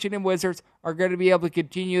the Washington Wizards are going to be able to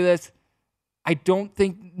continue this? I don't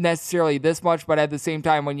think necessarily this much, but at the same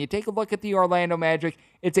time, when you take a look at the Orlando Magic,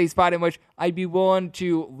 it's a spot in which I'd be willing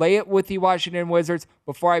to lay it with the Washington Wizards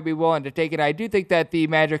before I'd be willing to take it. I do think that the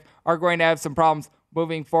Magic are going to have some problems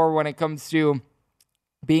moving forward when it comes to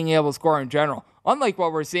being able to score in general. Unlike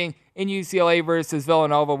what we're seeing in UCLA versus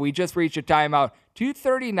Villanova, we just reached a timeout.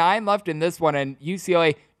 2:39 left in this one, and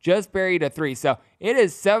UCLA just buried a 3. So it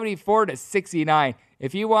is 74-69.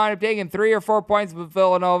 If you want to take in 3 or 4 points with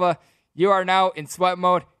Villanova, you are now in sweat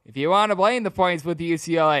mode. If you want to blame the points with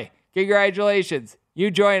UCLA, congratulations.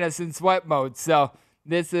 You join us in sweat mode. So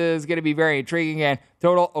this is going to be very intriguing, and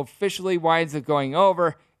total officially winds up going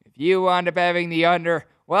over. If you wind up having the under,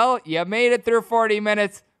 well, you made it through 40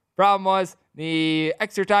 minutes. Problem was the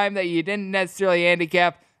extra time that you didn't necessarily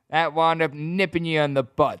handicap, that wound up nipping you in the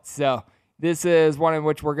butt. So this is one in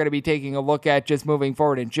which we're going to be taking a look at just moving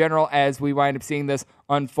forward in general as we wind up seeing this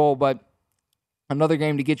unfold. But another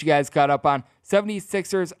game to get you guys caught up on,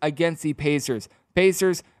 76ers against the Pacers.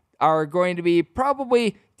 Pacers are going to be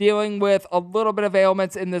probably dealing with a little bit of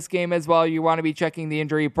ailments in this game as well. You want to be checking the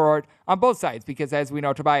injury report on both sides because, as we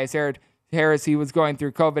know, Tobias Harris, he was going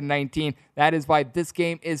through COVID-19. That is why this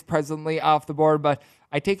game is presently off the board. But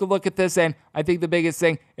I take a look at this, and I think the biggest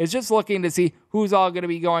thing is just looking to see who's all going to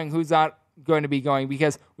be going, who's not going to be going,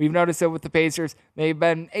 because we've noticed it with the Pacers. They've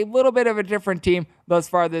been a little bit of a different team thus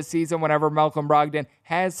far this season. Whenever Malcolm Brogdon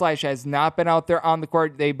has not been out there on the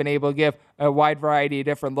court, they've been able to give a wide variety of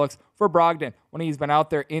different looks. For Brogdon, when he's been out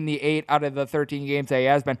there in the 8 out of the 13 games that he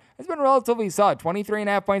has been relatively solid.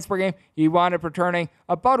 23.5 points per game. He wound up returning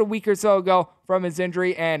about a week or so ago from his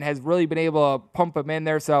injury and has really been able to pump him in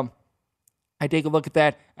there. So I take a look at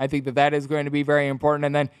that. I think that is going to be very important.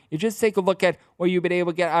 And then you just take a look at what you've been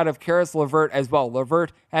able to get out of Caris LeVert as well.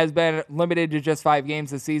 LeVert has been limited to just 5 games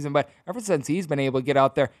this season, but ever since he's been able to get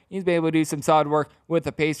out there, he's been able to do some solid work with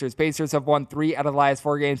the Pacers. Pacers have won 3 out of the last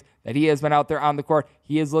 4 games that he has been out there on the court.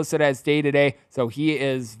 He is listed as day-to-day, so he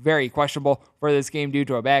is very questionable for this game due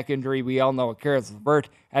to a back injury. We all know what Caris LeVert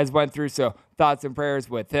has went through, so thoughts and prayers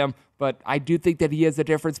with him. But I do think that he is a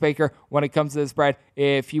difference maker when it comes to the spread.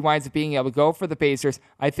 If he winds up being able to go for the Pacers,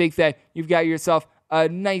 I think that you've got yourself a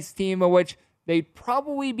nice team of which they'd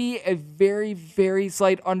probably be a very, very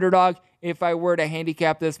slight underdog if I were to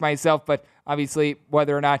handicap this myself. But obviously,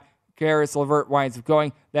 whether or not Caris LeVert winds up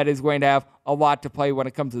going, that is going to have a lot to play when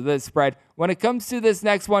it comes to this spread. When it comes to this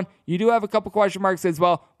next one, you do have a couple question marks as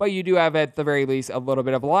well, but you do have at the very least a little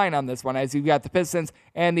bit of a line on this one, as you've got the Pistons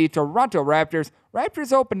and the Toronto Raptors.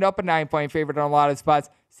 Raptors opened up a 9-point favorite on a lot of spots,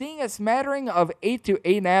 seeing a smattering of 8 to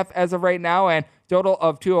 8.5 as of right now, and total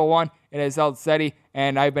of 201. It has held steady,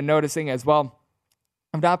 and I've been noticing as well,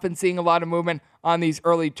 I've not been seeing a lot of movement on these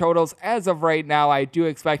early totals as of right now. I do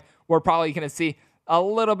expect we're probably going to see a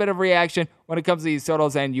little bit of reaction when it comes to these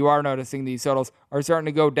totals, and you are noticing these totals are starting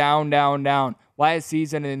to go down, down, down. Last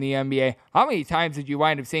season in the NBA, how many times did you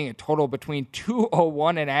wind up seeing a total between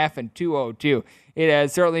 201.5 and 202? It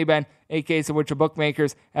has certainly been a case in which the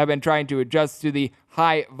bookmakers have been trying to adjust to the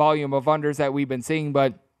high volume of unders that we've been seeing,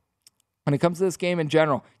 but when it comes to this game in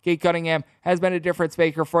general, Cade Cunningham has been a difference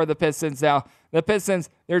maker for the Pistons. Now, the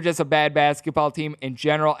Pistons, they're just a bad basketball team in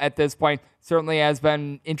general at this point. Certainly has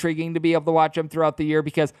been intriguing to be able to watch them throughout the year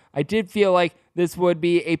because I did feel like this would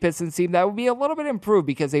be a Pistons team that would be a little bit improved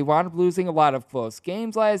because they wound up losing a lot of close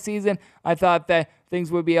games last season. I thought that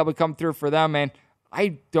things would be able to come through for them, and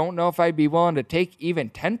I don't know if I'd be willing to take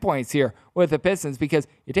even 10 points here with the Pistons because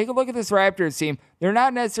you take a look at this Raptors team, they're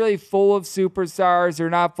not necessarily full of superstars. They're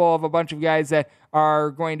not full of a bunch of guys that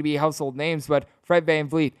are going to be household names, but Fred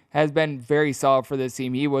VanVleet has been very solid for this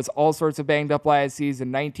team. He was all sorts of banged up last season,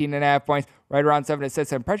 19.5 points, right around 7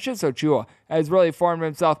 assists, and Precious Achiuwa has really formed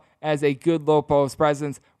himself as a good low post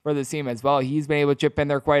presence for the team as well. He's been able to chip in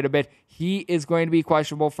there quite a bit. He is going to be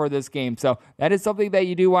questionable for this game, so that is something that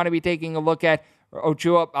you do want to be taking a look at.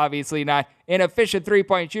 Achiuwa, obviously not an efficient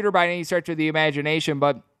three-point shooter by any stretch of the imagination,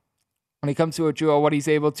 but when it comes to Achiuwa, what he's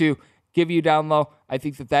able to give you down low, I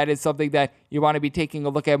think that is something that you want to be taking a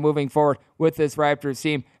look at moving forward with this Raptors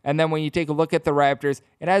team. And then when you take a look at the Raptors,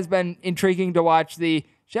 it has been intriguing to watch the,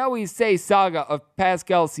 shall we say, saga of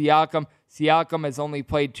Pascal Siakam. Siakam has only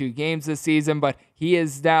played 2 games this season, but he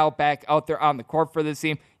is now back out there on the court for this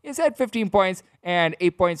team. He's had 15 points and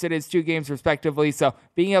 8 points in his 2 games respectively, so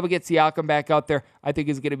being able to get Siakam back out there I think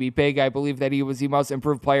is going to be big. I believe that he was the most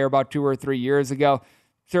improved player about 2 or 3 years ago.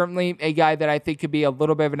 Certainly a guy that I think could be a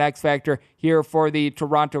little bit of an X factor here for the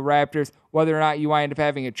Toronto Raptors. Whether or not you wind up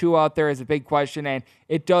having Achiuwa out there is a big question, and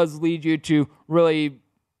it does lead you to really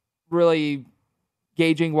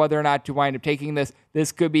gauging whether or not to wind up taking this.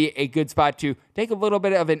 This could be a good spot to take a little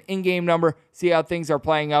bit of an in-game number, see how things are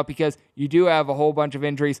playing out, because you do have a whole bunch of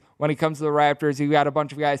injuries when it comes to the Raptors. You've got a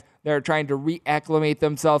bunch of guys that are trying to reacclimate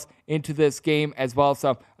themselves into this game as well.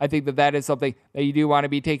 So I think that is something that you do want to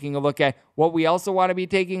be taking a look at. What we also want to be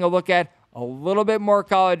taking a look at, a little bit more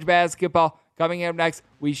college basketball. Coming up next,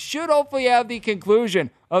 we should hopefully have the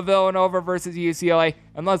conclusion of Villanova versus UCLA.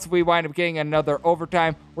 Unless we wind up getting another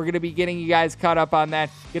overtime, we're going to be getting you guys caught up on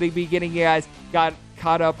that. Going to be getting you guys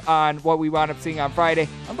caught up on what we wound up seeing on Friday.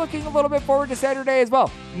 I'm looking a little bit forward to Saturday as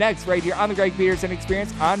well. Next, right here on the Greg Peterson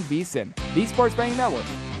Experience on VSiN, the Sports Betting Network.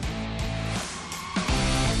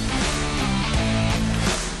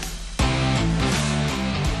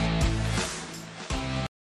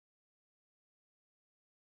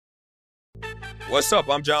 What's up?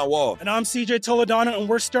 I'm John Wall. And I'm CJ Toledano, and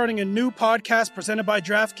we're starting a new podcast presented by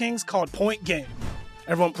DraftKings called Point Game.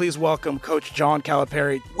 Everyone, please welcome Coach John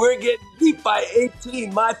Calipari. We're getting beat by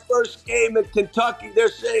 18. My first game in Kentucky. They're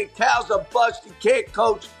saying Cal's a bust. He can't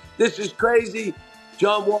coach. This is crazy.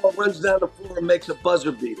 John Wall runs down the floor and makes a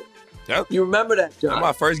buzzer beater. Yep. You remember that, John? That's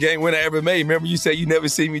my first game win I ever made. Remember you said you never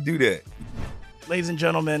seen me do that. Ladies and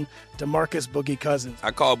gentlemen, DeMarcus Boogie Cousins.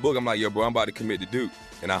 I called Book. I'm like, yo, bro, I'm about to commit to Duke.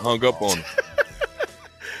 And I hung up on him.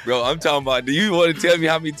 Bro, I'm talking about, do you want to tell me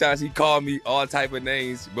how many times he called me all type of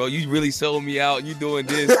names? Bro, you really sold me out. You doing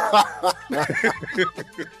this.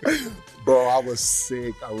 Bro, I was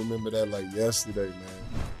sick. I remember that like yesterday, man.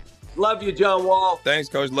 Love you, John Wall. Thanks,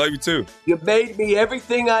 Coach. Love you, too. You made me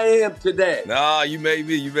everything I am today. Nah, you made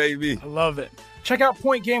me. You made me. I love it. Check out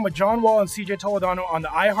Point Game with John Wall and CJ Toledano on the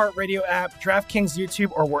iHeartRadio app, DraftKings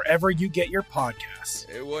YouTube, or wherever you get your podcasts.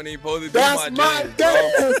 It wasn't even supposed to be That's my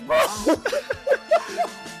dance, bro.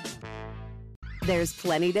 There's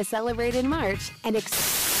plenty to celebrate in March and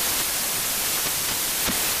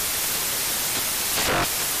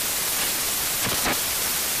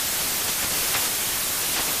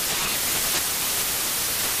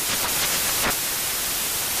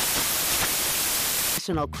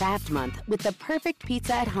National Craft Month with the perfect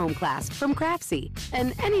pizza at home class from Craftsy.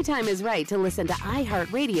 And anytime is right to listen to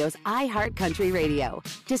iHeartRadio's iHeart Country Radio.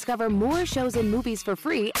 Discover more shows and movies for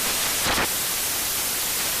free.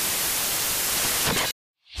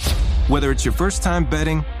 Whether it's your first time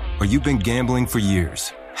betting or you've been gambling for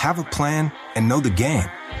years, have a plan and know the game.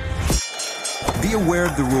 Be aware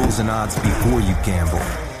of the rules and odds before you gamble.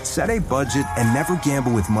 Set a budget and never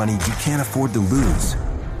gamble with money you can't afford to lose.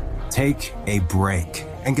 Take a break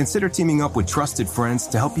and consider teaming up with trusted friends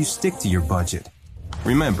to help you stick to your budget.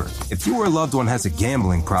 Remember, if you or a loved one has a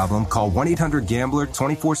gambling problem, call 1-800-GAMBLER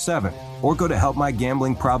 24/7 or go to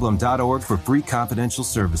helpmygamblingproblem.org for free confidential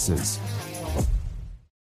services.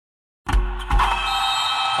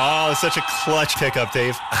 Oh, such a clutch pickup,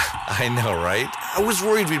 Dave. I know, right? I was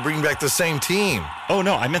worried we'd bring back the same team. Oh,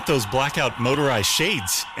 no, I meant those blackout motorized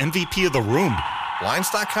shades. MVP of the room.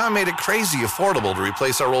 Blinds.com made it crazy affordable to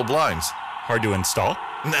replace our old blinds. Hard to install?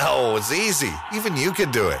 No, it's easy. Even you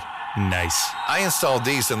could do it. Nice. I installed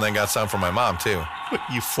these and then got some for my mom, too. What,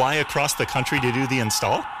 you fly across the country to do the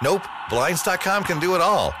install? Nope. Blinds.com can do it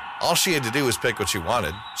all. All she had to do was pick what she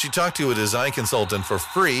wanted. She talked to a design consultant for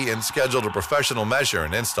free and scheduled a professional measure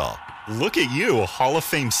and install. Look at you, a Hall of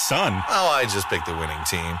Fame son. Oh, I just picked the winning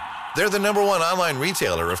team. They're the #1 online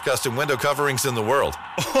retailer of custom window coverings in the world.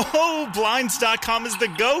 Oh, Blinds.com is the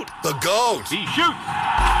GOAT. The GOAT. He shoots.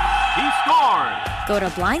 He scores. Go to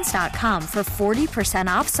Blinds.com for 40%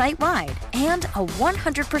 off site-wide and a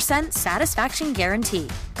 100% satisfaction guarantee.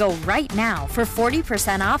 Go right now for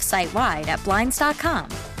 40% off site-wide at Blinds.com.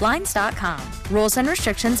 Blinds.com. Rules and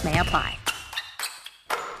restrictions may apply.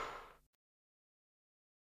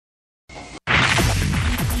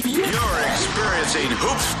 You're experiencing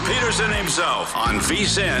Hoops Peterson himself on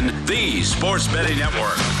VSiN, the Sports Betting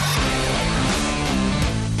Network.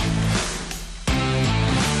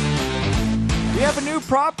 We have a new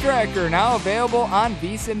prop tracker now available on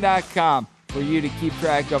VSiN.com for you to keep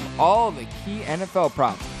track of all the key NFL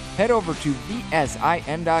props. Head over to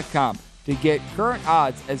VSIN.com to get current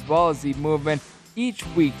odds as well as the movement each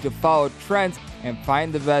week to follow trends and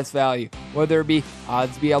find the best value, whether it be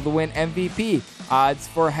odds to be able to win MVP, odds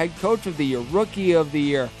for head coach of the year, rookie of the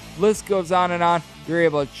year, list goes on and on. You're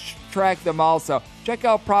able to track them also. Check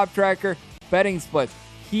out Prop Tracker, betting splits,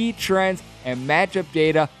 key trends, and matchup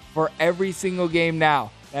data for every single game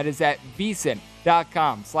now. That is at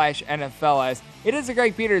VSiN.com/NFLS. It is a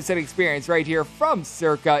Greg Peterson experience right here from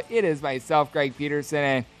Circa. It is myself, Greg Peterson,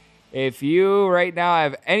 and if you right now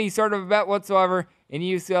have any sort of bet whatsoever in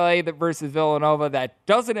UCLA versus Villanova that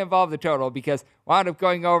doesn't involve the total because wound up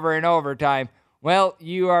going over in overtime, well,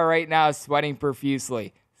 you are right now sweating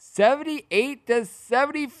profusely.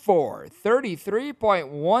 78-74,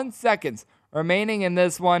 33.1 seconds remaining in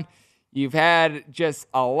this one. You've had just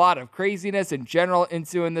a lot of craziness in general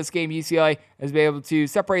ensuing this game. UCLA has been able to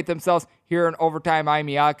separate themselves here in overtime.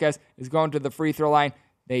 Jaime Jaquez is going to the free throw line.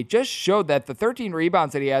 They just showed that the 13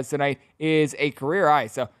 rebounds that he has tonight is a career high,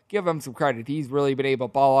 so give him some credit. He's really been able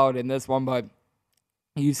to ball out in this one, but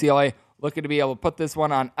UCLA looking to be able to put this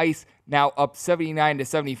one on ice, now up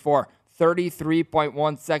 79-74,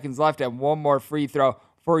 33.1 seconds left, and one more free throw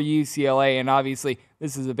for UCLA, and obviously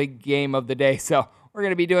this is a big game of the day, so we're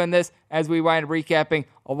going to be doing this as we wind up recapping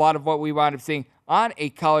a lot of what we wound up seeing on a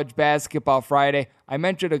college basketball Friday. I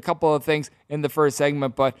mentioned a couple of things in the first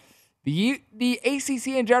segment, but the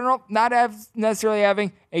ACC in general, not necessarily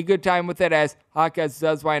having a good time with it, as Jaquez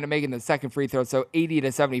does wind up making the second free throw, so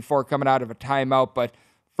 80-74 coming out of a timeout. But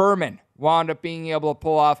Furman wound up being able to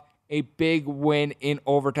pull off a big win in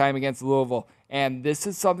overtime against Louisville. And this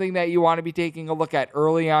is something that you want to be taking a look at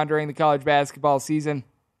early on during the college basketball season.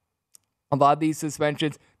 A lot of these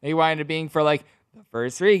suspensions, they wind up being for like the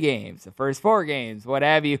first 3 games, the first 4 games, what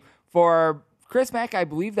have you, For Chris Mack, I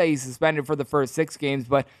believe that he's suspended for the first 6 games,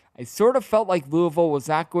 but I sort of felt like Louisville was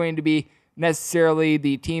not going to be necessarily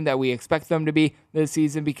the team that we expect them to be this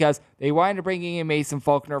season because they wind up bringing in Mason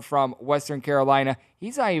Faulkner from Western Carolina.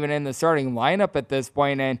 He's not even in the starting lineup at this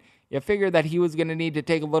point, and you figured that he was going to need to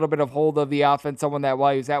take a little bit of hold of the offense, someone that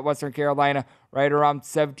while he was at Western Carolina, right around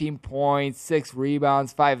 17 points, 6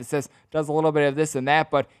 rebounds, 5 assists, does a little bit of this and that,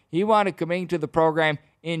 but he wound up coming to the program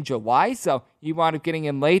in July, so he wound up getting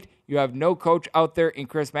in late. You have no coach out there in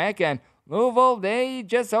Chris Mack, and Louisville, they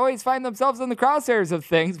just always find themselves in the crosshairs of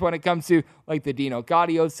things when it comes to like the Dino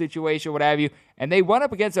Gaudio situation, what have you. And they went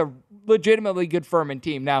up against a legitimately good Furman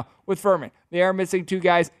team. Now, with Furman, they are missing 2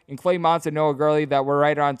 guys in Clay Montz and Noah Gurley that were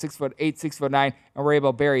right around 6'8", 6'9", and were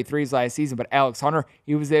able to bury threes last season. But Alex Hunter,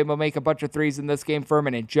 he was able to make a bunch of threes in this game.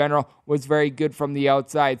 Furman in general was very good from the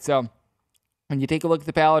outside. So when you take a look at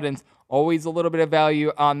the Paladins, always a little bit of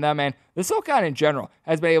value on them, and the SoCon in general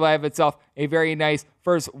has been able to have itself a very nice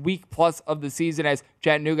first week plus of the season. As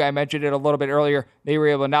Chattanooga, I mentioned it a little bit earlier, they were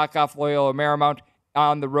able to knock off Loyola Marymount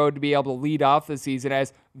on the road to be able to lead off the season,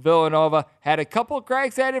 as Villanova had a couple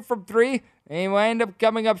cracks at it from 3. They wind up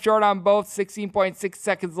coming up short on both. 16.6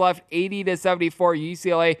 seconds left, 80-74.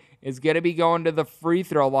 UCLA is going to be going to the free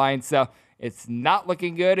throw line, so it's not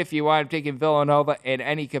looking good if you wind up taking Villanova in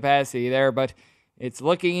any capacity there, but it's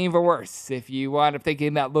looking even worse if you wind up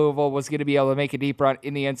thinking that Louisville was going to be able to make a deep run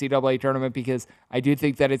in the NCAA tournament, because I do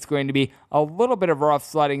think that it's going to be a little bit of rough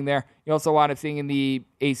sledding there. You also wind up seeing in the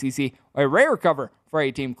ACC a rare cover for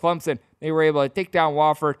a team, Clemson. They were able to take down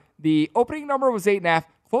Wofford. The opening number was 8.5.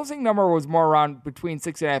 Closing number was more around between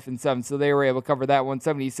 6.5 and 7, so they were able to cover that one,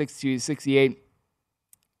 76-68.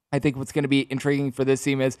 I think what's going to be intriguing for this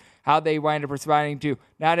team is how they wind up responding to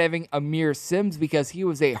not having Amir Sims, because he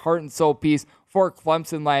was a heart and soul piece for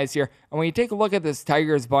Clemson last year. And when you take a look at this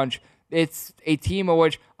Tigers bunch, it's a team of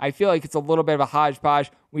which I feel like it's a little bit of a hodgepodge.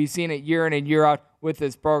 We've seen it year in and year out with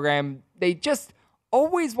this program. They just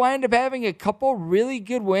always wind up having a couple really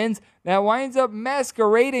good wins that winds up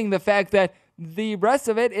masquerading the fact that the rest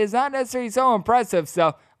of it is not necessarily so impressive.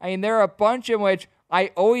 So, I mean, they're a bunch in which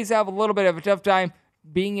I always have a little bit of a tough time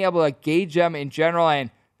being able to gauge them in general,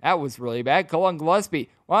 and that was really bad. Cullen Gillespie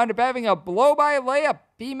wound up having a blow-by layup.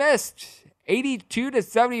 He missed.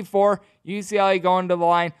 82-74. UCLA going to the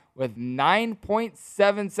line with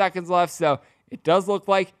 9.7 seconds left, so it does look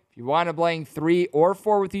like if you wind up playing 3 or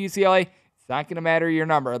 4 with UCLA, it's not going to matter your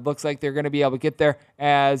number. It looks like they're going to be able to get there,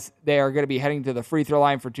 as they are going to be heading to the free throw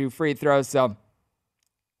line for 2 free throws, so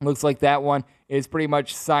looks like that one is pretty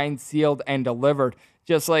much signed, sealed, and delivered.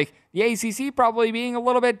 Just like the ACC probably being a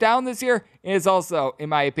little bit down this year is also, in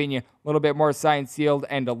my opinion, a little bit more signed, sealed,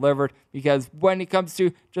 and delivered, because when it comes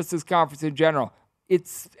to just this conference in general,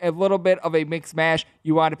 it's a little bit of a mixed mash.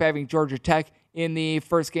 You wind up having Georgia Tech in the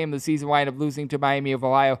first game of the season, wind up losing to Miami of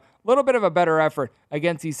Ohio. A little bit of a better effort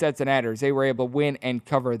against these Cincinnati. They were able to win and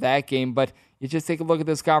cover that game, but you just take a look at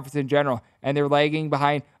this conference in general, and they're lagging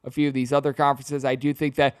behind a few of these other conferences. I do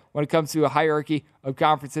think that when it comes to a hierarchy of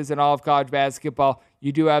conferences in all of college basketball,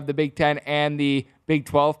 you do have the Big Ten and the Big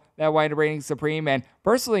 12 that wind up reigning supreme, and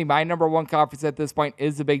personally, my number one conference at this point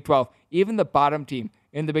is the Big 12. Even the bottom team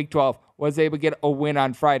in the Big 12 was able to get a win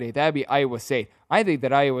on Friday. That would be Iowa State. I think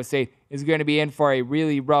that Iowa State is going to be in for a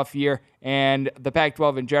really rough year, and the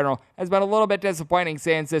Pac-12 in general has been a little bit disappointing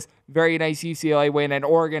since this very nice UCLA win. And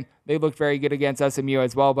Oregon, they looked very good against SMU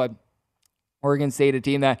as well, but Oregon State, a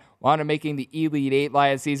team that wound up making the Elite Eight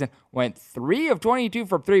last season, went 3 of 22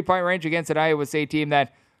 from three-point range against an Iowa State team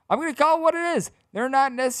that I'm going to call it what it is. They're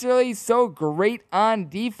not necessarily so great on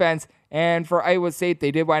defense. And for Iowa State,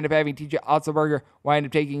 they did wind up having TJ Otzelberger wind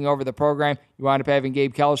up taking over the program. You wind up having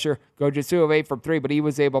Gabe Kelscher go just 2 of 8 from 3, but he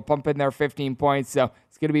was able to pump in there 15 points. So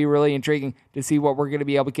it's going to be really intriguing to see what we're going to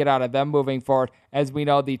be able to get out of them moving forward. As we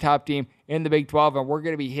know, the top team in the Big 12, and we're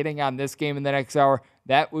going to be hitting on this game in the next hour.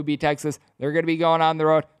 That would be Texas. They're going to be going on the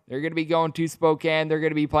road. They're going to be going to Spokane. They're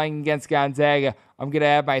going to be playing against Gonzaga. I'm going to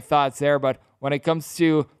have my thoughts there, but when it comes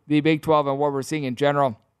to the Big 12 and what we're seeing in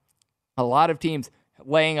general, a lot of teams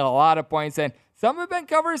laying a lot of points in. Some have been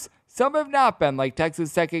covers, some have not been, like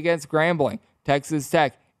Texas Tech against Grambling. Texas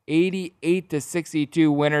Tech,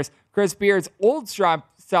 88-62 winners. Chris Beard's old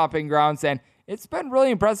stomping grounds, and it's been really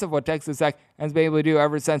impressive what Texas Tech has been able to do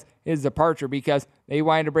ever since his departure, because they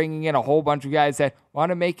wind up bringing in a whole bunch of guys that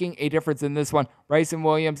wound up making a difference in this one. Bryson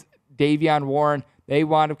Williams, Davion Warren, they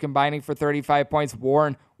wound up combining for 35 points.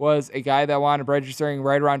 Warren was a guy that wound up registering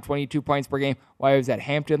right around 22 points per game while he was at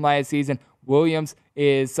Hampton last season. Williams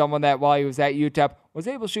is someone that, while he was at UTEP, was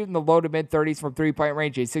able to shoot in the low to mid-30s from three-point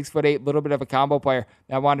range. A 6'8", little bit of a combo player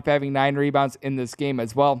that wound up having 9 rebounds in this game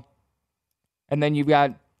as well. And then you've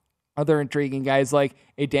got other intriguing guys like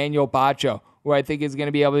a Daniel Bacho, who I think is going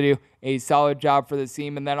to be able to do a solid job for this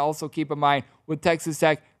team. And then also keep in mind, with Texas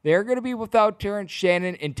Tech, they're going to be without Terrence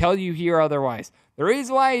Shannon until you hear otherwise. The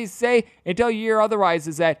reason why I say until you hear otherwise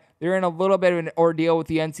is that they're in a little bit of an ordeal with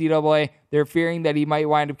the NCAA. They're fearing that he might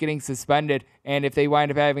wind up getting suspended. And if they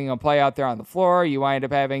wind up having him play out there on the floor, you wind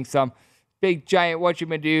up having some big giant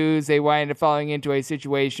whatchamadoos. They wind up falling into a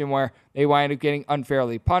situation where they wind up getting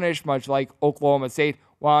unfairly punished, much like Oklahoma State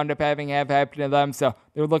wound up having have happen to them. So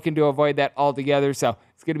they're looking to avoid that altogether. So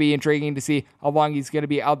it's going to be intriguing to see how long he's going to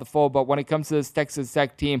be out the fold. But when it comes to this Texas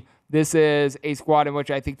Tech team, this is a squad in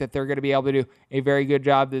which I think that they're going to be able to do a very good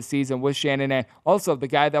job this season with Shannon. And also the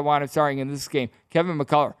guy that wound up starting in this game, Kevin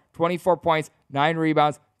McCullough, 24 points, 9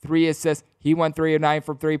 rebounds, 3 assists. He went 3 of 9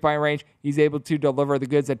 from three-point range. He's able to deliver the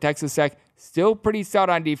goods at Texas Tech. Still pretty stout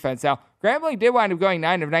on defense. Now, Grambling did wind up going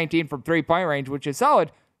 9 of 19 from three-point range, which is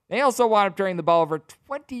solid. They also wound up turning the ball over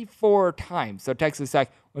 24 times. So Texas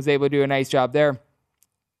Tech was able to do a nice job there.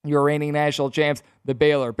 Your reigning national champs, the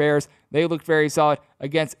Baylor Bears, they looked very solid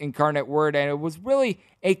against Incarnate Word, and it was really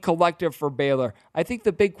a collective for Baylor. I think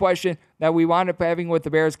the big question that we wound up having with the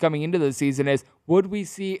Bears coming into the season is, would we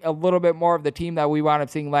see a little bit more of the team that we wound up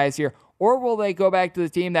seeing last year, or will they go back to the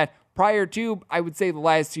team that prior to, I would say, the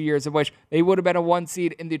last 2 years, in which they would have been a 1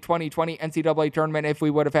 seed in the 2020 NCAA tournament if we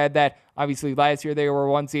would have had that. Obviously, last year they were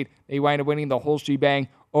a 1 seed. They wind up winning the whole shebang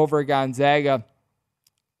over Gonzaga.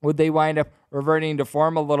 Would they wind up reverting to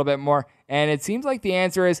form a little bit more? And it seems like the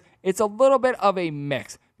answer is it's a little bit of a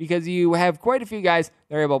mix, because you have quite a few guys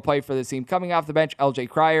that are able to play for this team. Coming off the bench, LJ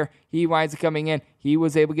Cryer, he winds up coming in. He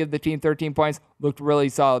was able to give the team 13 points, looked really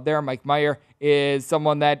solid there. Matthew Meyer is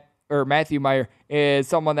someone that's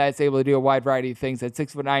able to do a wide variety of things. At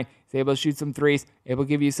 6'9", he's able to shoot some threes, able to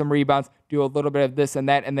give you some rebounds, do a little bit of this and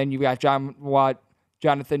that. And then you've got Jonathan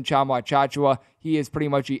Tchamwa Tchatchoua. He is pretty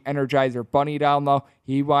much the Energizer Bunny down low.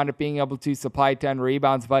 He wound up being able to supply 10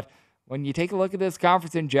 rebounds. But when you take a look at this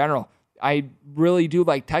conference in general, I really do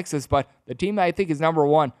like Texas, but the team that I think is number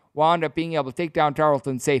one wound up being able to take down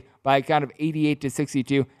Tarleton State by a count of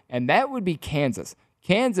 88-62, and that would be Kansas.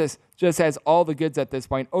 Kansas just has all the goods at this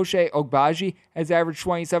point. Ochai Agbaji has averaged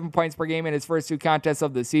 27 points per game in his first 2 contests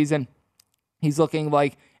of the season. He's looking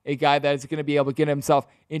like a guy that is going to be able to get himself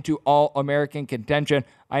into All-American contention.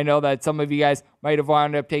 I know that some of you guys might have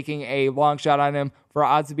wound up taking a long shot on him for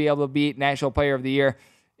odds to be able to beat National Player of the Year.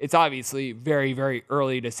 It's obviously very, very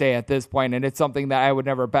early to say at this point, and it's something that I would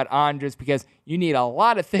never bet on just because you need a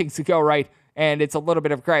lot of things to go right, and it's a little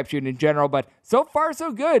bit of a crapshoot in general, but so far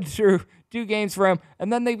so good through 2 games for him.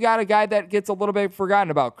 And then they've got a guy that gets a little bit forgotten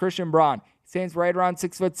about, Christian Braun. He stands right around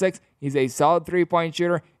 6'6". He's a solid 3-point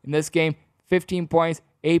shooter. In this game, 15 points,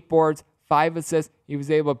 8 boards, 5 assists. He was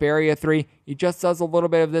able to bury a 3. He just does a little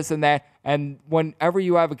bit of this and that. And whenever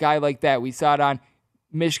you have a guy like that, we saw it on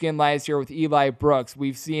Michigan last year with Eli Brooks.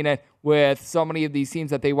 We've seen it with so many of these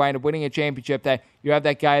teams that they wind up winning a championship, that you have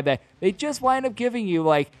that guy that they just wind up giving you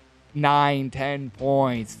like 9, 10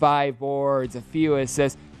 points, 5 boards, a few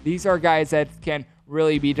assists. These are guys that can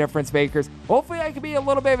really be difference makers. Hopefully I can be a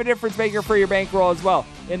little bit of a difference maker for your bankroll as well.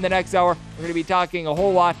 In the next hour, we're going to be talking a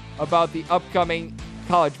whole lot about the upcoming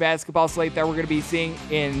college basketball slate that we're going to be seeing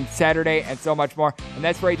in Saturday and so much more. And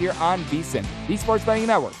that's right here on VSiN, the Sports Betting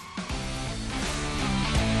Network.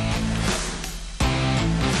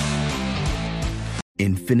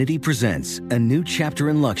 Infiniti presents a new chapter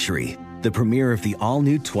in luxury, the premiere of the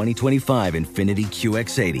all-new 2025 Infiniti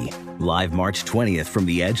QX80, live March 20th from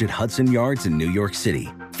the Edge at Hudson Yards in New York City,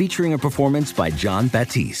 featuring a performance by John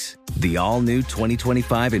Batiste. The all-new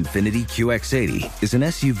 2025 Infiniti QX80 is an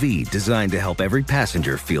SUV designed to help every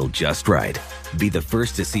passenger feel just right. Be the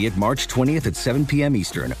first to see it March 20th at 7 p.m.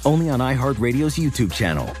 Eastern, only on iHeartRadio's YouTube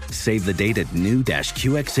channel. Save the date at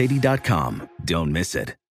new-QX80.com. Don't miss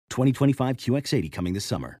it. 2025 QX80 coming this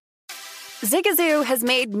summer. Zigazoo has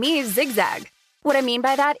made me zigzag. What I mean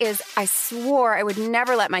by that is I swore I would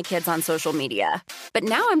never let my kids on social media. But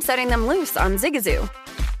now I'm setting them loose on Zigazoo.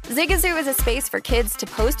 Zigazoo is a space for kids to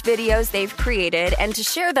post videos they've created and to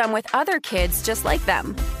share them with other kids just like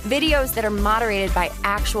them. Videos that are moderated by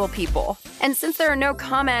actual people. And since there are no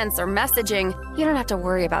comments or messaging, you don't have to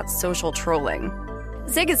worry about social trolling.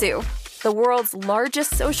 Zigazoo, the world's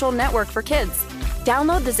largest social network for kids.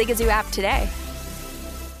 Download the Zigazoo app today.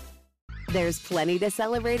 There's plenty to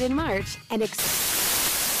celebrate in March and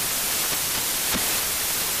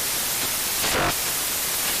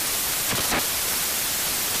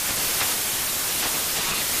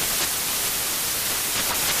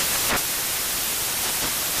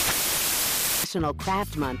National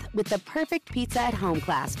Craft Month with the perfect pizza at home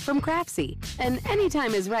class from Craftsy. And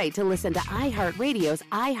anytime is right to listen to iHeartRadio's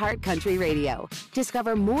iHeart Country Radio.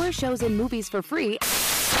 Discover more shows and movies for free.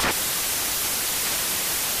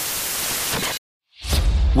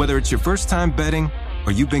 Whether it's your first time betting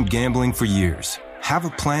or you've been gambling for years, have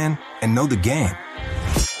a plan and know the game.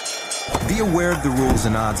 Be aware of the rules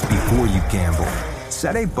and odds before you gamble.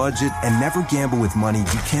 Set a budget and never gamble with money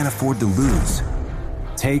you can't afford to lose.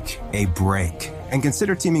 Take a break and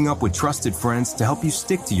consider teaming up with trusted friends to help you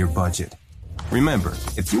stick to your budget. Remember,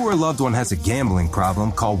 if you or a loved one has a gambling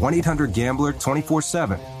problem, call 1-800-GAMBLER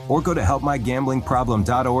 24/7 or go to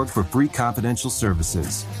helpmygamblingproblem.org for free confidential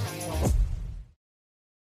services.